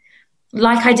understanding,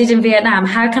 like I did in Vietnam?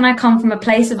 How can I come from a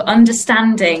place of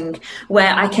understanding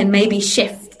where I can maybe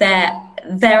shift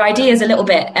their ideas a little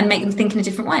bit and make them think in a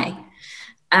different way?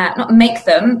 Not make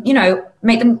them,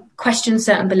 make them question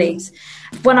certain beliefs.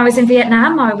 When I was in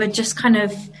Vietnam, I would just kind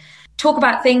of talk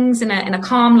about things in a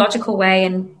calm, logical way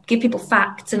and give people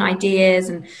facts and ideas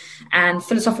and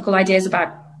philosophical ideas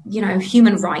about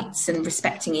human rights and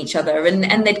respecting each other.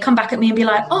 And they'd come back at me and be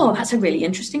like, oh, that's a really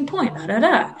interesting point. Da, da,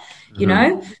 da.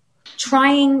 Mm-hmm.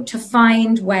 Trying to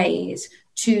find ways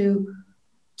to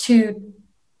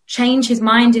change his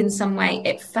mind in some way.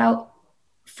 It felt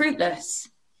fruitless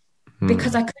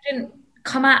because I couldn't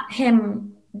come at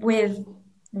him with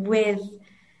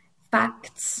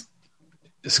facts.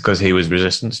 It's because he was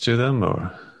resistant to them,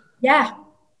 or? Yeah,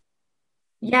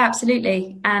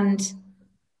 absolutely. And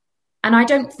I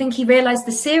don't think he realized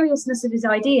the seriousness of his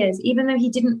ideas, even though he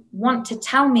didn't want to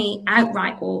tell me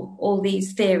outright all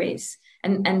these theories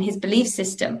and his belief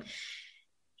system.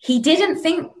 He didn't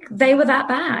think they were that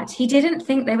bad. He didn't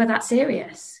think they were that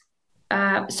serious.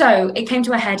 So it came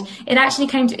to a head.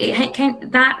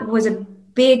 That was a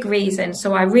big reason.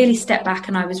 So I really stepped back,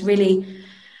 and I was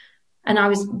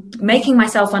making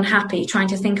myself unhappy, trying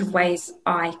to think of ways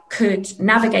I could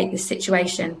navigate this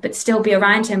situation, but still be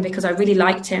around him because I really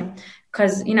liked him.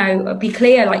 Because, be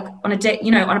clear, like on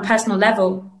a personal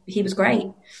level, he was great.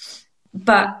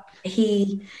 But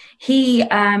he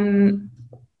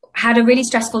had a really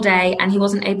stressful day, and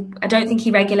I don't think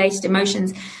he regulated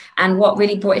emotions. And what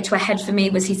really brought it to a head for me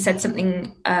was he said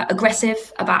something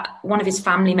aggressive about one of his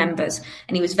family members,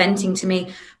 and he was venting to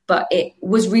me, but it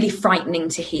was really frightening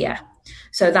to hear.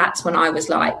 So that's when I was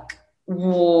like,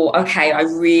 whoa, okay, I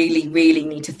really, really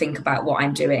need to think about what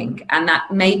I'm doing. And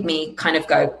that made me kind of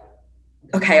go,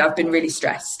 okay, I've been really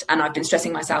stressed, and I've been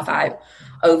stressing myself out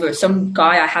over some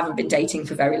guy I haven't been dating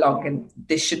for very long, and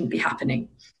this shouldn't be happening.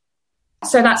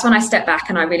 So that's when I stepped back,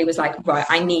 and I really was like, right,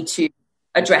 I need to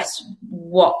address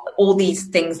all these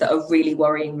things that are really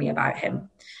worrying me about him.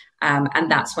 And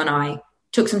that's when I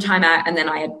took some time out, and then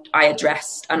I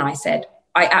addressed, and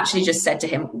I actually just said to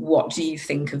him, what do you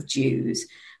think of Jews?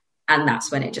 And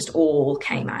that's when it just all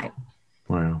came out.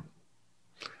 Wow.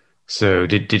 So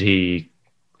did he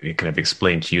kind of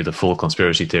explain to you the full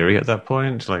conspiracy theory at that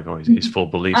point, like, or his full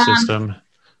belief system?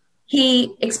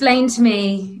 He explained to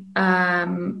me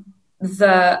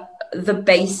the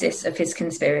basis of his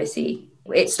conspiracy.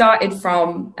 It started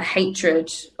from a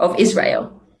hatred of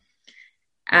Israel.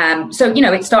 So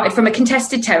it started from a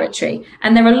contested territory,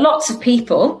 and there are lots of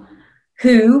people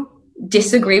who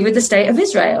disagree with the state of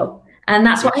Israel. And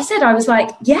that's what I said. I was like,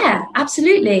 yeah,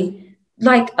 absolutely.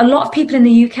 Like, a lot of people in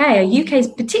the UK is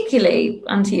particularly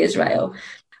anti-Israel.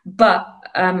 But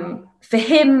for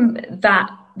him,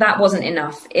 that wasn't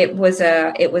enough. It was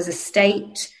a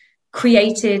state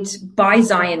created by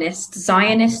Zionists.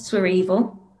 Zionists were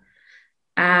evil,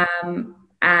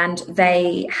 and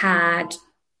they had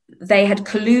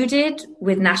colluded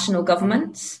with national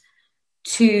governments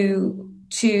to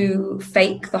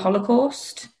fake the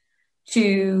Holocaust,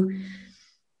 to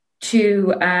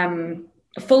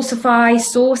falsify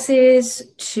sources,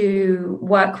 to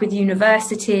work with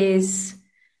universities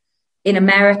in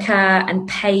America and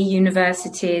pay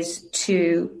universities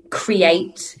to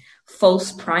create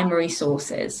false primary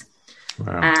sources.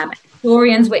 Wow.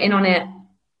 Historians were in on it.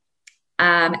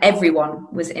 Everyone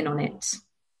was in on it.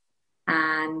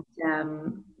 And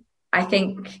I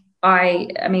think,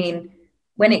 I mean,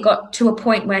 when it got to a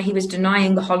point where he was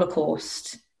denying the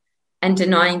Holocaust and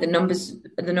denying the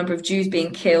number of Jews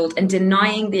being killed and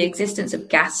denying the existence of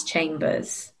gas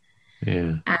chambers,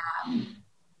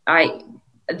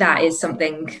 that is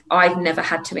something I've never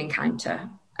had to encounter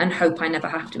and hope I never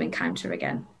have to encounter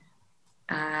again.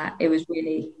 It was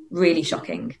really, really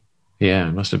shocking. Yeah,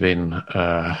 it must have been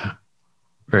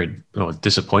very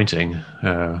disappointing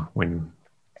when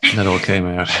that all came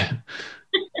out.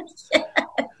 Yeah,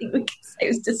 I think we can say it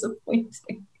was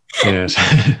disappointing. Yes,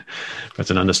 that's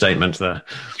an understatement there.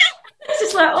 It's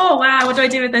just like, oh wow, what do I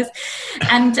do with this?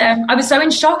 And I was so in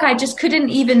shock, I just couldn't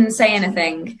even say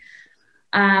anything.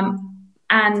 I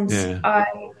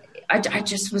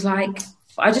just was like,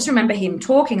 I just remember him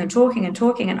talking, and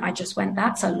I just went,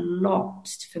 that's a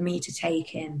lot for me to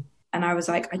take in. And I was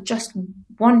like, I just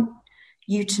want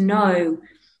you to know.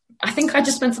 I think I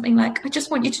just went something like, I just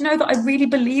want you to know that I really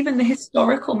believe in the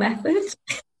historical method.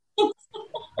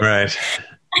 Right.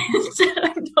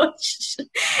 I'm not,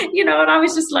 and I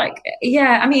was just like,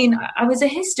 yeah, I mean, I was a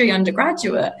history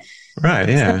undergraduate. Right,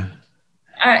 yeah.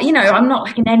 So, I'm not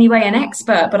like in any way an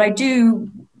expert, but I do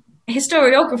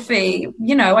historiography,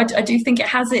 I do think it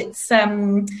has its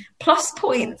plus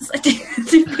points. I do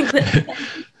think that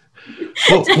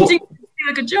I do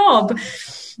a good job.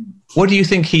 What do you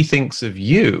think he thinks of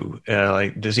you?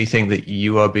 Does he think that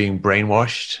you are being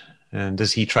brainwashed? And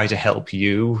does he try to help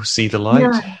you see the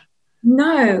light?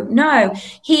 No.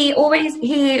 He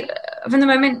from the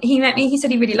moment he met me, he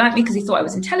said he really liked me because he thought I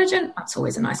was intelligent. That's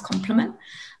always a nice compliment.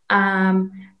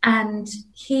 And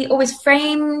he always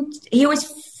framed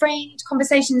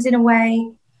conversations in a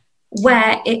way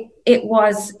where it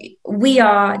was, we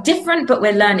are different, but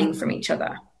we're learning from each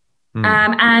other.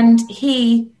 And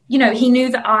he knew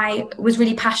that I was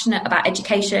really passionate about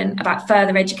education, about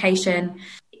further education.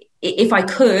 If I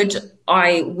could,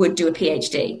 I would do a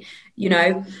PhD,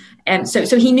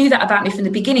 So he knew that about me from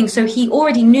the beginning. So he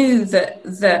already knew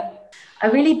that I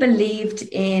really believed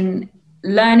in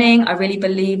learning. I really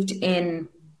believed in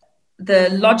the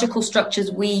logical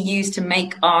structures we use to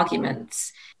make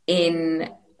arguments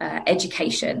in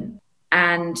education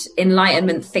and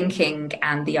Enlightenment thinking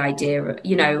and the idea,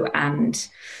 and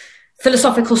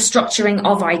philosophical structuring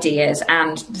of ideas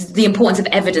and the importance of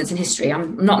evidence in history.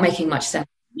 I'm not making much sense.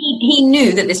 He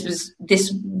knew that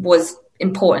this was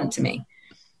important to me.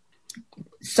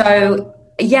 So,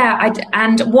 yeah,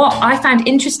 and what I found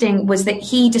interesting was that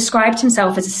he described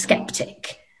himself as a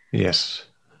skeptic. Yes,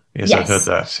 I've heard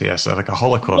that. Yes, like a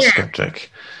Holocaust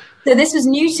skeptic. So this was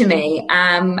new to me,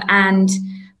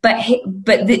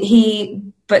 but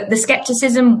the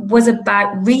skepticism was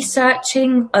about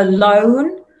researching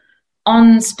alone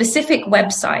on specific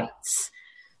websites.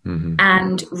 Mm-hmm.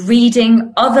 And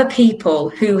reading other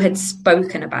people who had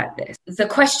spoken about this. The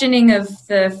questioning of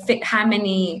how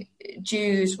many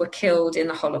Jews were killed in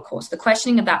the Holocaust, the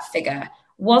questioning of that figure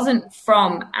wasn't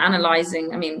from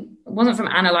analyzing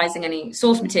any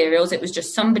source materials. It was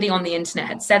just somebody on the internet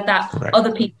had said that. Right.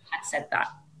 Other people had said that.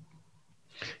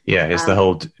 Yeah, it's the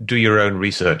whole do your own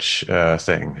research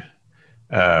thing,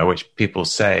 which people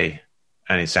say,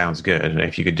 and it sounds good. And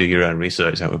if you could do your own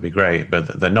research, that would be great.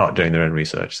 But they're not doing their own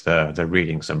research. They're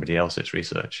reading somebody else's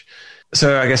research.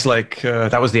 So I guess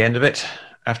that was the end of it.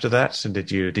 After that, and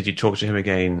did you talk to him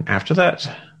again after that?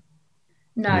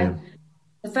 No. Yeah.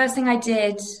 The first thing I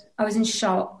did, I was in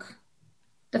shock.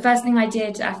 The first thing I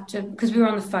did because we were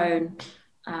on the phone.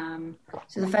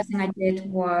 So the first thing I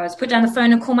did was put down the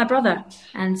phone and call my brother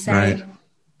and say, right.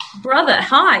 Brother,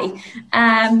 hi.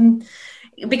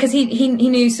 Because he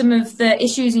knew some of the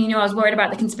issues, and I was worried about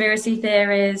the conspiracy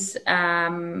theories,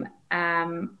 and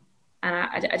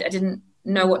I didn't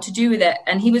know what to do with it.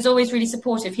 And he was always really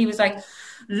supportive. He was like,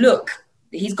 "Look,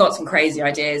 he's got some crazy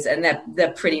ideas, and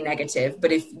they're pretty negative.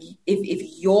 But if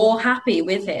you're happy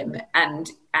with him,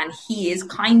 and he is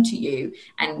kind to you,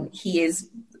 and he is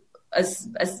as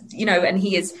and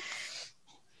he is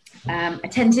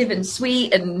attentive and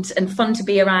sweet and fun to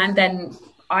be around, then."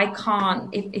 I can't,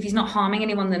 if he's not harming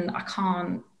anyone, then I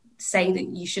can't say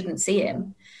that you shouldn't see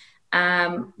him,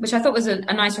 which I thought was a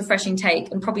nice, refreshing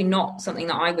take, and probably not something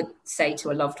that I would say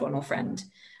to a loved one or friend.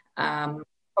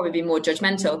 Probably be more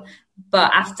judgmental.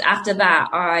 But after that,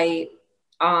 I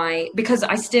because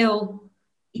I still,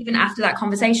 even after that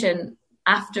conversation,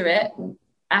 after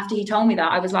he told me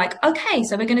that, I was like, okay,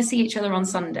 so we're going to see each other on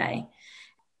Sunday.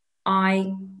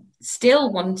 I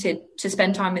still wanted to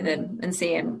spend time with him and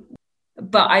see him,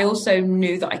 but I also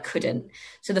knew that I couldn't.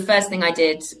 So the first thing I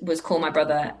did was call my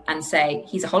brother and say,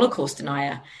 he's a Holocaust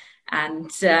denier.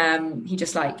 And he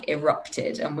just like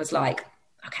erupted and was like,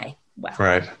 okay, well.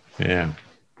 Right. Yeah.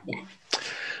 Yeah.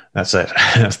 That's it.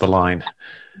 That's the line.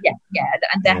 Yeah. Yeah.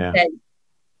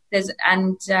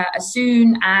 And as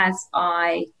soon as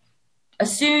I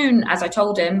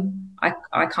told him,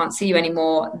 I can't see you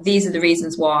anymore, these are the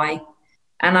reasons why.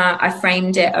 And I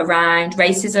framed it around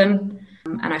racism,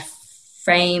 and I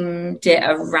framed it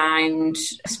around,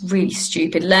 it's really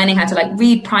stupid, learning how to like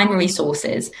read primary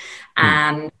sources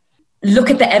and look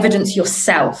at the evidence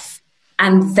yourself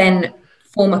and then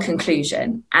form a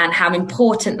conclusion, and how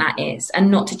important that is, and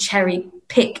not to cherry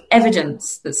pick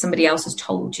evidence that somebody else has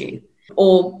told you,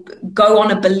 or go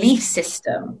on a belief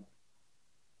system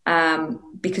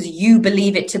because you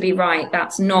believe it to be right.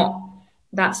 That's not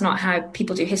how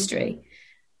people do history.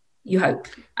 You hope.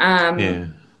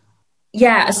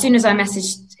 Yeah, as soon as I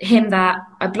messaged him that,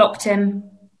 I blocked him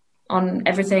on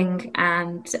everything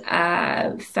and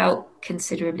felt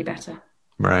considerably better.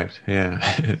 Right. Yeah.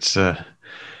 It's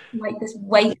like this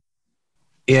weight.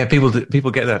 Yeah, people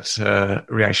get that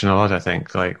reaction a lot, I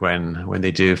think, like when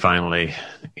they do finally,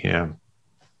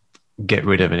 get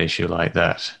rid of an issue like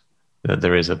that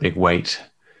there is a big weight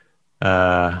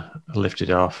lifted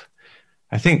off.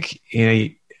 I think,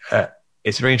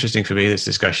 it's very interesting for me, this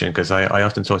discussion, because I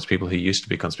often talk to people who used to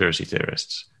be conspiracy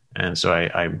theorists. And so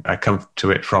I come to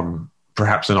it from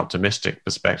perhaps an optimistic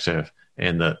perspective,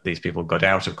 in that these people got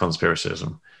out of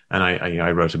conspiracism. And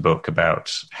I wrote a book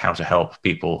about how to help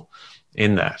people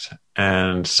in that.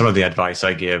 And some of the advice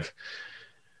I give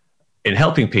in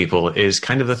helping people is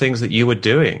kind of the things that you were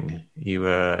doing. You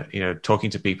were,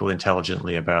 talking to people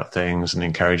intelligently about things and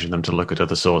encouraging them to look at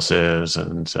other sources.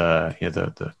 And,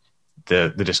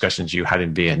 the discussions you had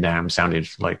in Vietnam sounded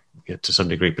like, to some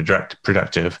degree,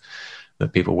 productive,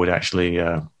 that people would actually,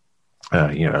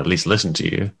 at least listen to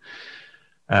you.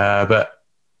 But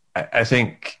I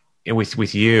think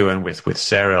with you and with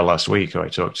Sarah last week, who I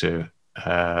talked to,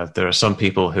 there are some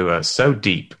people who are so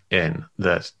deep in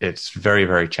that it's very,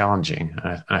 very challenging.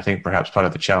 And I think perhaps part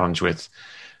of the challenge with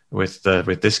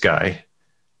this guy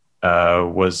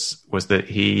was that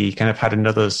he kind of had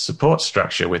another support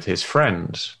structure with his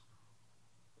friends,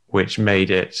 which made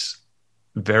it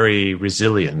very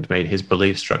resilient, made his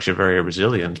belief structure very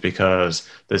resilient, because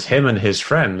there's him and his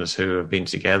friends who have been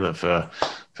together for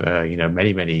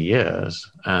many, many years,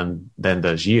 and then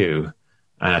there's you.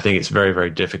 And I think it's very, very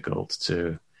difficult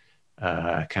to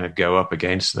kind of go up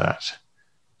against that.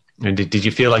 And did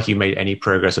you feel like you made any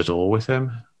progress at all with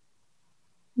him?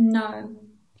 No.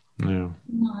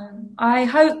 I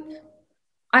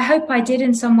hope I did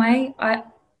in some way.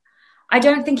 I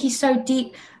don't think he's so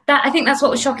deep. I think that's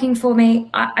what was shocking for me.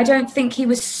 I don't think he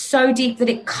was so deep that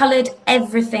it coloured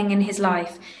everything in his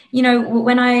life.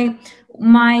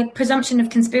 My presumption of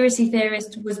conspiracy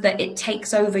theorists was that it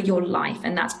takes over your life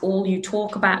and that's all you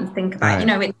talk about and think about.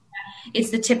 Right.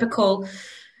 It's the typical,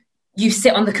 you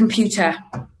sit on the computer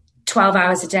 12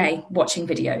 hours a day watching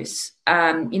videos.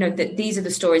 These are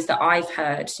the stories that I've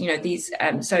heard,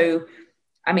 so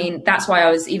I mean, that's why I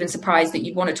was even surprised that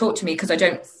you'd want to talk to me, because I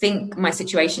don't think my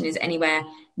situation is anywhere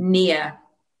near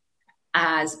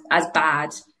as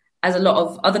bad as a lot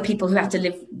of other people who have to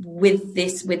live with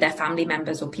this with their family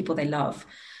members or people they love.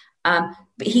 But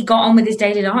he got on with his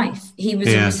daily life. He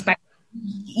was a respect.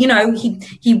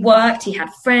 He worked, he had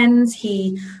friends,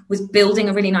 he was building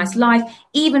a really nice life.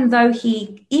 Even though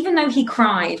he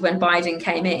cried when Biden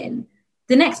came in,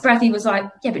 the next breath he was like,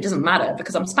 yeah, but it doesn't matter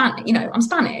because I'm Spanish. I'm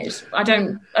Spanish. I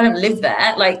don't live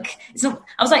there. Like, it's not.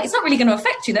 I was like, it's not really going to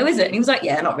affect you though, is it? And he was like,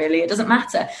 yeah, not really. It doesn't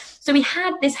matter. So he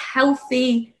had this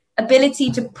healthy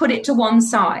ability to put it to one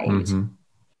side,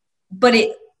 but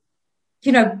it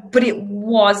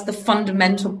was the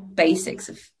fundamental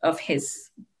basics of his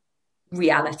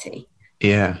reality.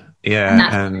 Yeah. And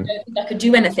I don't think I could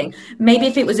do anything. Maybe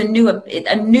if it was a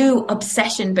new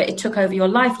obsession, but it took over your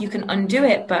life, you can undo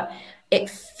it. But it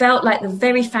felt like the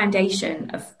very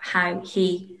foundation of how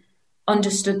he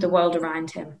understood the world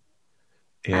around him.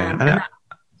 Yeah, and that's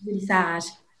really sad.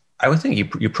 I would think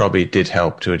you probably did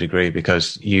help to a degree,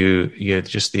 because you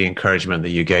just the encouragement that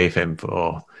you gave him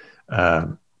for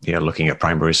looking at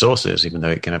primary sources, even though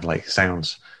it kind of like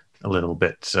sounds a little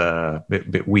bit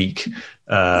weak.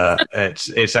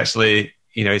 It's actually,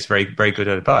 it's very, very good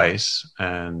advice.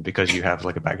 And because you have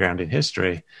like a background in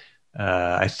history,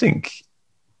 I think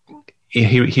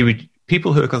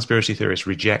people who are conspiracy theorists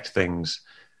reject things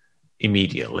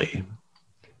immediately,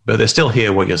 but they still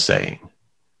hear what you're saying.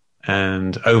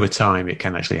 And over time, it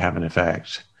can actually have an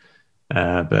effect.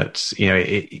 But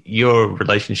your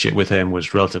relationship with him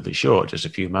was relatively short, just a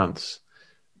few months.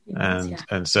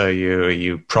 And so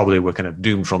you probably were kind of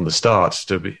doomed from the start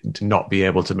to not be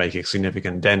able to make a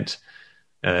significant dent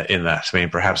in that. I mean,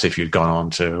 perhaps if you'd gone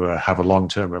on to have a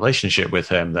long-term relationship with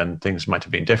him, then things might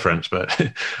have been different.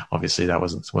 But obviously, that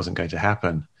wasn't going to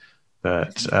happen.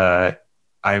 But I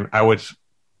would,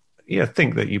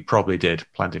 think that you probably did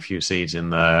plant a few seeds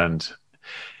in there, and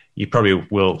you probably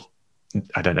will.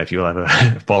 I don't know if you'll ever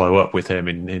follow up with him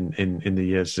in the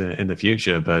years in the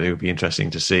future, but it would be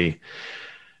interesting to see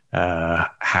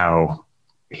how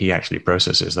he actually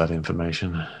processes that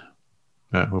information.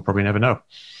 We'll probably never know.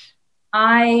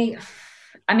 I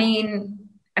mean,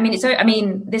 this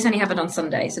only happened on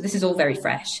Sunday, so this is all very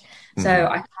fresh. So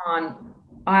I can't.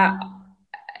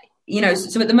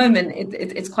 So at the moment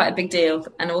it's quite a big deal,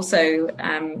 and also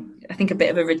I think a bit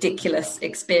of a ridiculous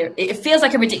experience. It feels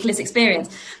like a ridiculous experience,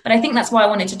 but I think that's why I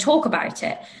wanted to talk about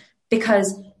it,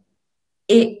 because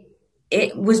it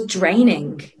was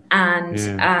draining, and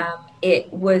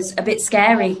it was a bit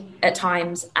scary at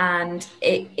times, and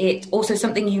it also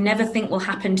something you never think will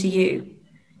happen to you,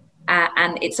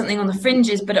 and it's something on the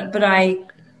fringes. But I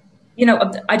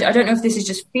don't know if this is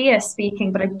just fear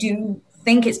speaking, but I do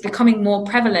think it's becoming more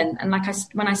prevalent. And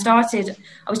when I started,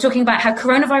 I was talking about how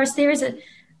coronavirus theories,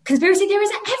 conspiracy theories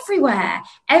are everywhere.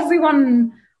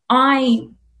 Everyone I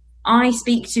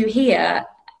speak to here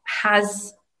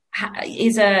is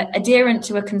adherent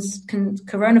to a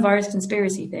coronavirus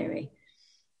conspiracy theory.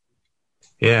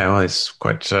 Yeah, well, it's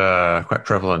quite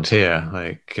prevalent here.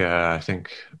 Like I think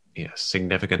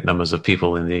significant numbers of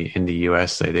people in the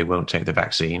US say they won't take the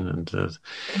vaccine, and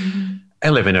I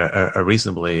live in a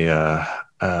reasonably not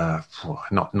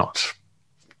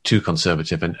too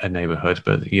conservative a neighborhood,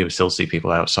 but you still see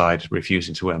people outside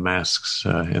refusing to wear masks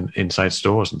inside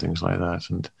stores and things like that.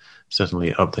 And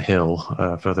certainly up the hill,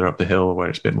 further up the hill where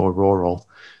it's a bit more rural,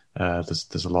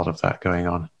 there's a lot of that going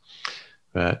on.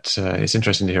 But it's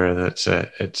interesting to hear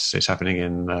that it's happening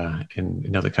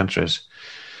in other countries.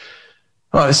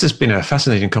 Well, this has been a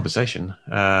fascinating conversation,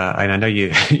 and I know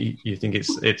you think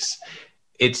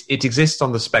it exists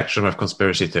on the spectrum of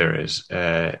conspiracy theories.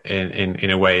 In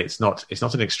a way, it's not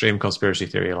an extreme conspiracy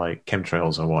theory like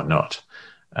chemtrails or whatnot,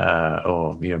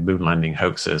 or moon landing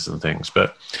hoaxes and things.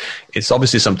 But it's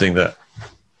obviously something that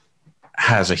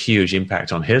has a huge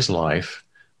impact on his life,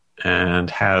 and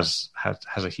has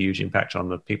a huge impact on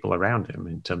the people around him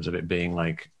in terms of it being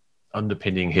like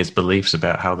underpinning his beliefs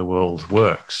about how the world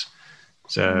works.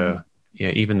 So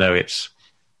even though it's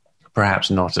perhaps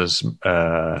not as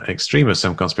extreme as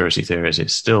some conspiracy theories,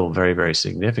 it's still very, very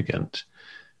significant.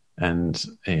 And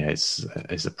it's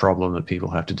a problem that people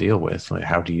have to deal with. Like,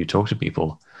 how do you talk to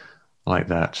people like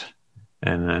that?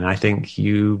 And I think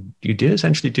you did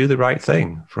essentially do the right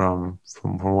thing from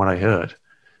what I heard.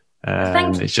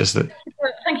 Thank you. It's just that.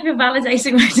 Thank you for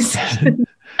validating my decision.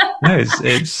 No,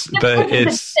 there's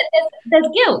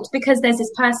guilt because there's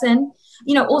this person.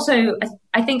 Also,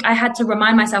 I think I had to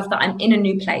remind myself that I'm in a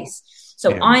new place.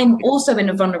 So I'm also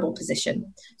in a vulnerable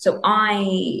position. So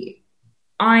I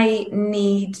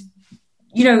need,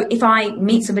 if I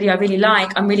meet somebody I really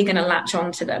like, I'm really going to latch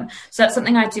on to them. So that's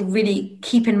something I had to really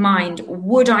keep in mind.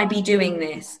 Would I be doing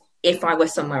this if I were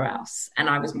somewhere else and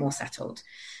I was more settled?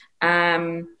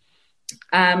 What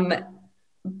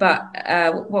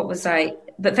was I?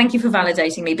 But thank you for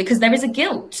validating me, because there is a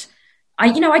guilt. I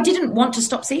didn't want to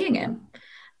stop seeing him.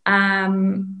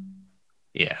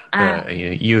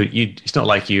 It's not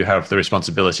like you have the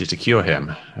responsibility to cure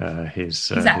him. He's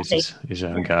his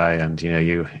own guy, and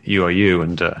you are you,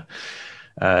 and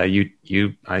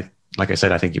like I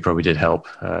said, I think you probably did help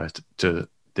to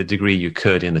the degree you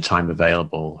could in the time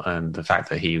available, and the fact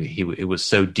that it was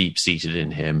so deep seated in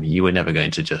him, you were never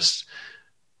going to just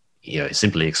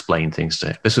simply explain things to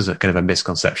him. This was a kind of a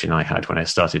misconception I had when I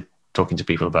started talking to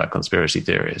people about conspiracy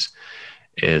theories,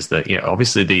 is that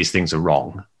obviously these things are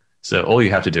wrong, so all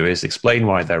you have to do is explain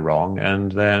why they're wrong, and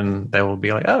then they will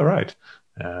be like, oh right,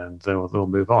 and they'll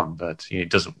move on. But it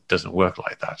doesn't work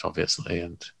like that, obviously,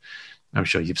 and I'm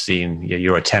sure you've seen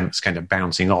your attempts kind of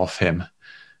bouncing off him,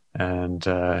 and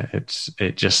they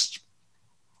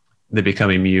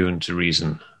become immune to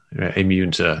reason,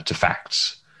 immune to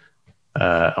facts,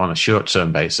 on a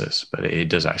short-term basis, but it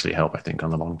does actually help, I think, on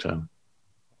the long term.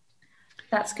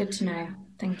 That's good to know.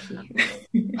 Thank you.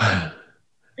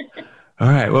 All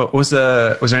right. Well, was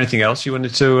there anything else you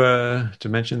wanted to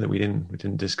mention that we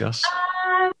didn't discuss?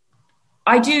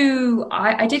 I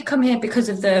did come here because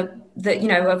of the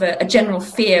of a general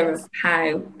fear of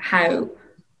how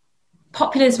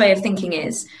Popular's way of thinking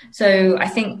is. So I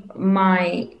think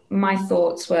my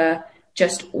thoughts were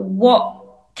just what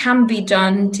can be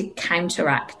done to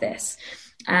counteract this.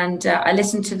 And I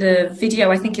listened to the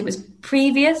video, I think it was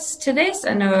previous to this,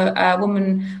 and a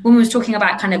woman was talking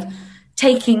about kind of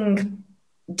taking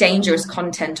dangerous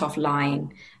content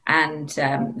offline and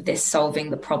this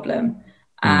solving the problem.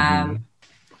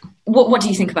 What do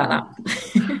you think about that?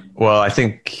 Well, I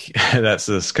think that's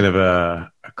this kind of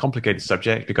a complicated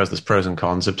subject because there's pros and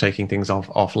cons of taking things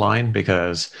offline,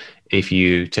 because if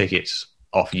you take it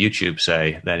off YouTube,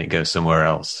 say, then it goes somewhere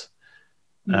else.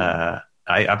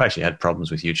 I've actually had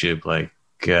problems with YouTube. Like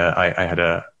I had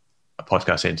a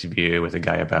podcast interview with a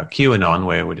guy about QAnon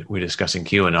where we're discussing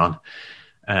QAnon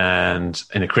and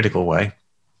in a critical way.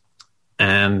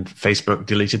 And Facebook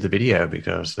deleted the video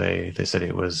because they said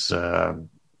it was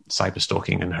cyber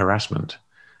stalking and harassment,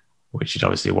 which it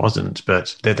obviously wasn't.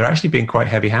 But they're actually being quite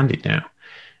heavy-handed now.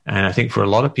 And I think for a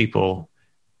lot of people,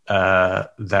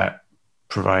 that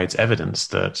provides evidence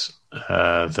that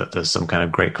there's some kind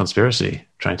of great conspiracy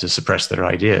trying to suppress their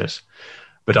ideas.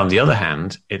 But on the other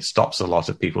hand, it stops a lot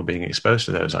of people being exposed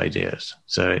to those ideas.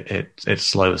 So it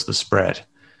slows the spread.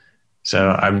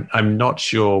 So I'm not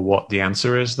sure what the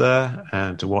answer is there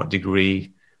and to what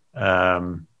degree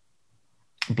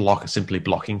simply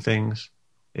blocking things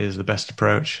is the best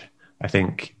approach. I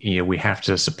think we have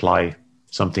to supply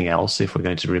something else if we're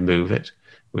going to remove it.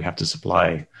 We have to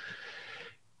supply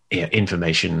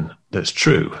information that's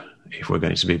true if we're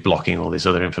going to be blocking all this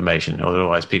other information.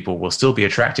 Otherwise, people will still be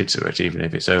attracted to it, even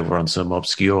if it's over on some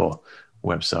obscure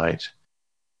website.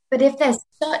 But if there's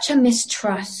such a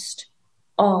mistrust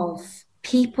of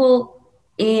people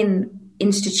in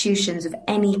institutions of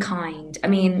any kind, I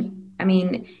mean,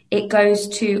 it goes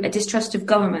to a distrust of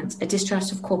governments, a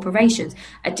distrust of corporations,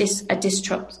 a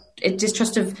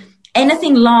distrust of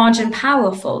anything large and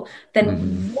powerful,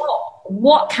 then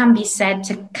what can be said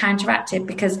to counteract it?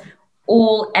 Because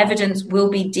all evidence will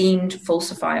be deemed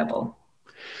falsifiable.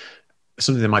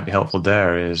 Something that might be helpful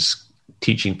there is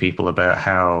teaching people about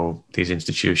how these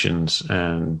institutions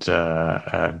and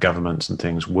governments and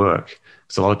things work.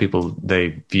 Because a lot of people,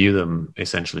 they view them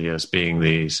essentially as being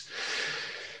these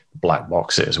black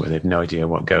boxes where they have no idea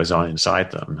what goes on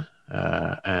inside them,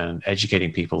 and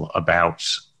educating people about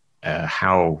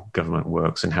how government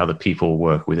works and how the people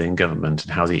work within government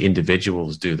and how the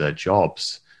individuals do their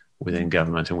jobs within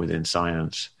government and within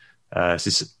science. This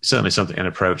is certainly an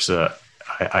approach that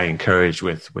I encourage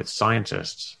with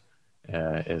scientists,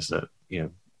 is that,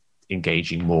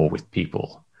 engaging more with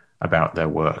people about their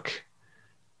work.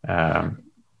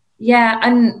 Yeah,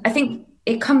 and I think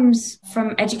it comes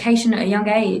from education at a young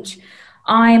age.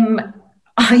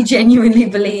 I genuinely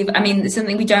believe, it's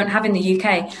something we don't have in the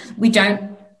UK. We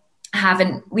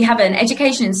have an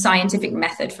education in scientific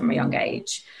method from a young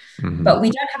age, but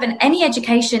we don't have any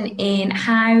education in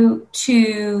how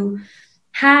to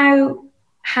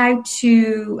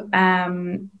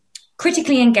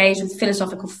critically engage with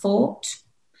philosophical thought,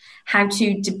 how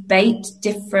to debate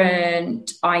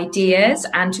different ideas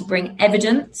and to bring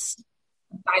evidence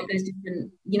about those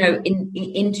different,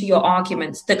 into your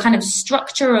arguments, the kind of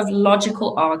structure of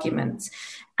logical arguments.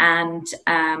 And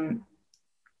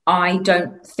I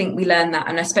don't think we learn that,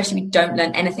 and especially we don't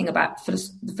learn anything about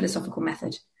the philosophical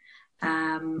method.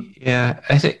 Yeah,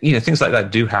 I think things like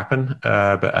that do happen,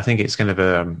 but I think it's kind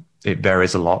of it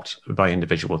varies a lot by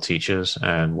individual teachers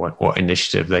and what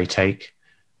initiative they take.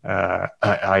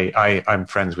 I'm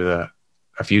friends with a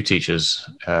few teachers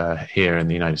here in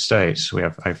the United States. I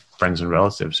have friends and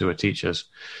relatives who are teachers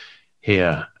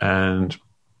here, and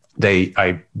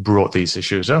I brought these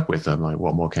issues up with them, like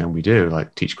what more can we do,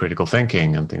 like teach critical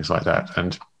thinking and things like that.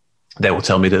 And they will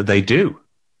tell me that they do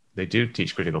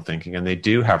teach critical thinking, and they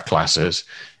do have classes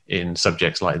in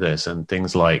subjects like this and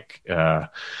things like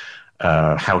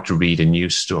how to read a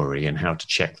news story and how to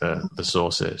check the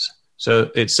sources.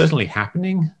 So it's certainly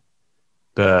happening,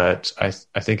 but I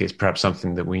think it's perhaps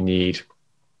something that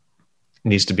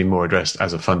needs to be more addressed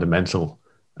as a fundamental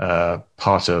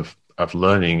part of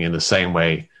learning, in the same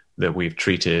way that we've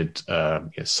treated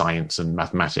science and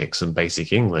mathematics and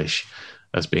basic English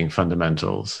as being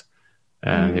fundamentals.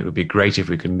 And it would be great if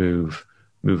we could move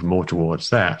more towards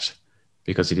that,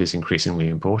 because it is increasingly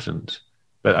important.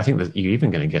 But I think that you're even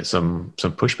going to get some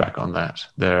pushback on that.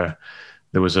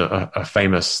 there was a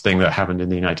famous thing that happened in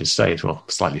the United States, well,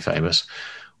 slightly famous,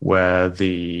 where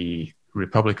the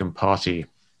Republican Party,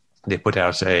 they put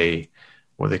out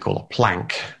what they call a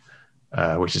plank,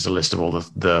 which is a list of all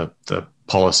the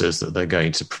policies that they're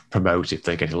going to promote if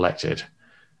they get elected.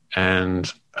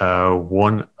 And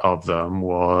one of them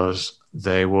was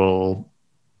I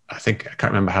can't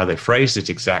remember how they phrased it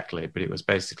exactly, but it was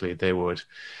basically they would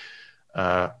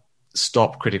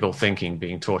stop critical thinking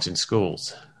being taught in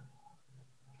schools.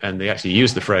 And they actually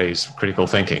used the phrase critical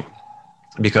thinking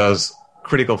because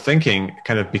critical thinking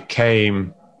kind of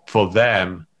became, for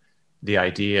them, the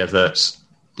idea that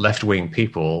left-wing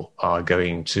people are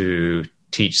going to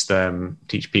teach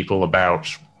people about,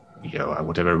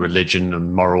 whatever, religion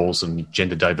and morals and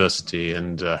gender diversity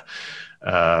and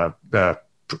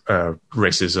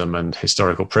racism and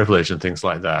historical privilege and things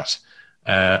like that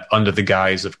under the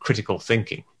guise of critical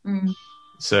thinking. Mm.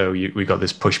 So we got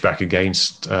this pushback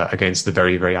against the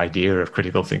very, very idea of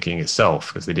critical thinking itself,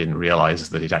 because they didn't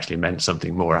realize that it actually meant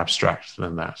something more abstract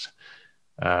than that.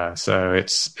 So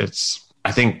it's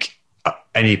I think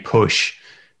any push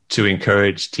to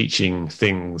encourage teaching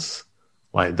things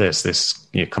like this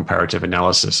comparative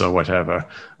analysis or whatever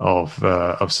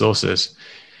of sources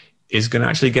is going to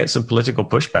actually get some political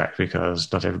pushback,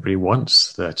 because not everybody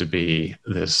wants there to be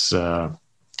this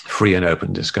free and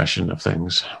open discussion of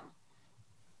things.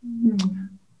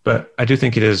 But I do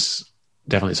think it is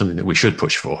definitely something that we should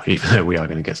push for, even though we are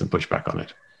going to get some pushback on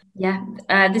it. Yeah,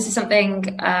 this is something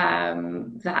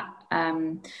that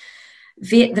the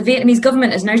Vietnamese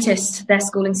government has noticed. Their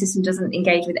schooling system doesn't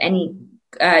engage with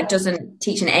doesn't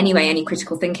teach in any way any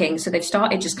critical thinking. So they've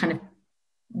started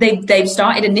they've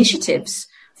started initiatives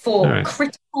for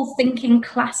critical thinking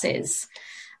classes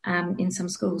in some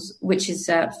schools, which is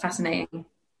fascinating.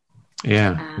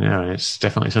 Yeah, it's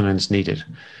definitely something that's needed.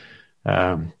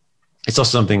 It's also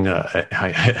something that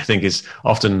I think is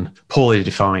often poorly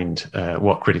defined,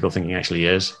 what critical thinking actually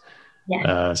is.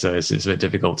 Yeah. So it's a bit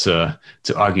difficult to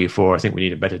argue for. I think we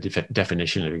need a better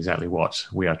definition of exactly what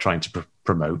we are trying to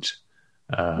promote.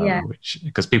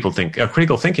 Because people think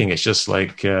critical thinking is just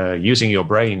like using your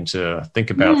brain to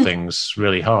think about things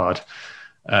really hard.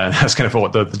 That's kind of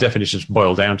what the definitions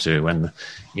boil down to, and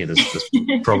there's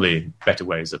probably better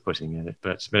ways of putting it.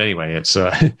 But anyway, it's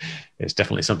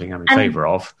definitely something I'm in favor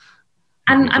of.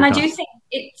 And I do think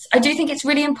it's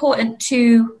really important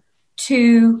to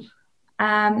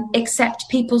accept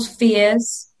people's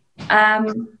fears,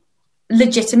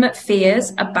 legitimate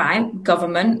fears about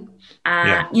government,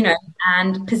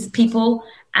 and people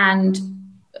and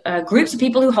groups of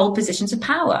people who hold positions of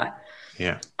power.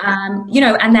 Yeah.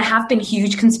 And there have been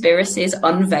huge conspiracies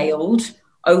unveiled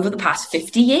over the past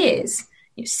 50 years,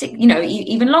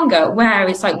 even longer, where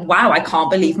it's like, wow, I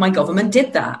can't believe my government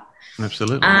did that.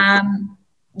 Absolutely. But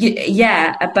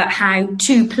how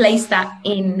to place that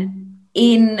in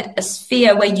a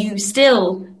sphere where you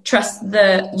still trust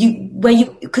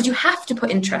because you have to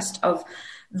put in trust of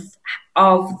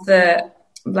the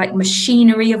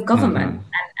machinery of government. Mm-hmm.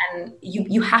 And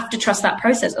you have to trust that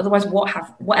process. Otherwise,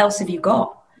 what else have you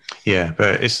got? Yeah,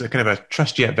 but it's a kind of a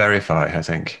trust yet verify, I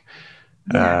think.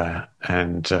 Yeah.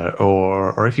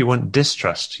 Or if you want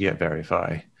distrust yet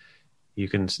verify, you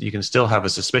can still have a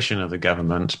suspicion of the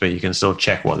government, but you can still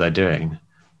check what they're doing.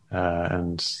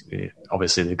 And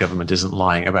obviously, the government isn't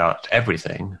lying about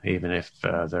everything, even if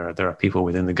there are people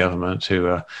within the government who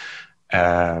are,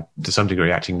 to some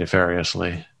degree, acting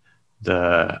nefariously.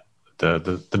 The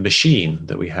machine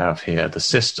that we have here, the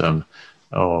system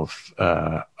of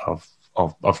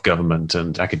government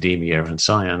and academia and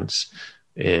science,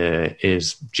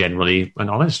 is generally an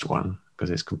honest one, because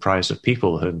it's comprised of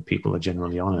people, and people are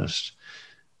generally honest.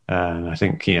 And I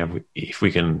think if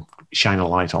we can shine a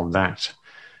light on that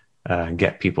and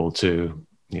get people to,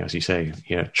 as you say,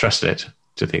 trust it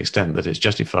to the extent that it's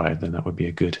justified, then that would be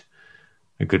a good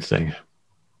thing.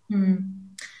 Mm.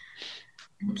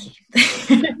 Thank you.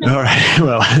 All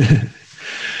right.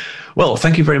 Well,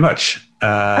 thank you very much.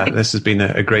 This has been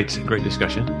a great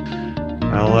discussion.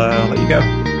 I'll let you go.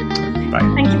 Bye.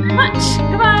 Thank you very much.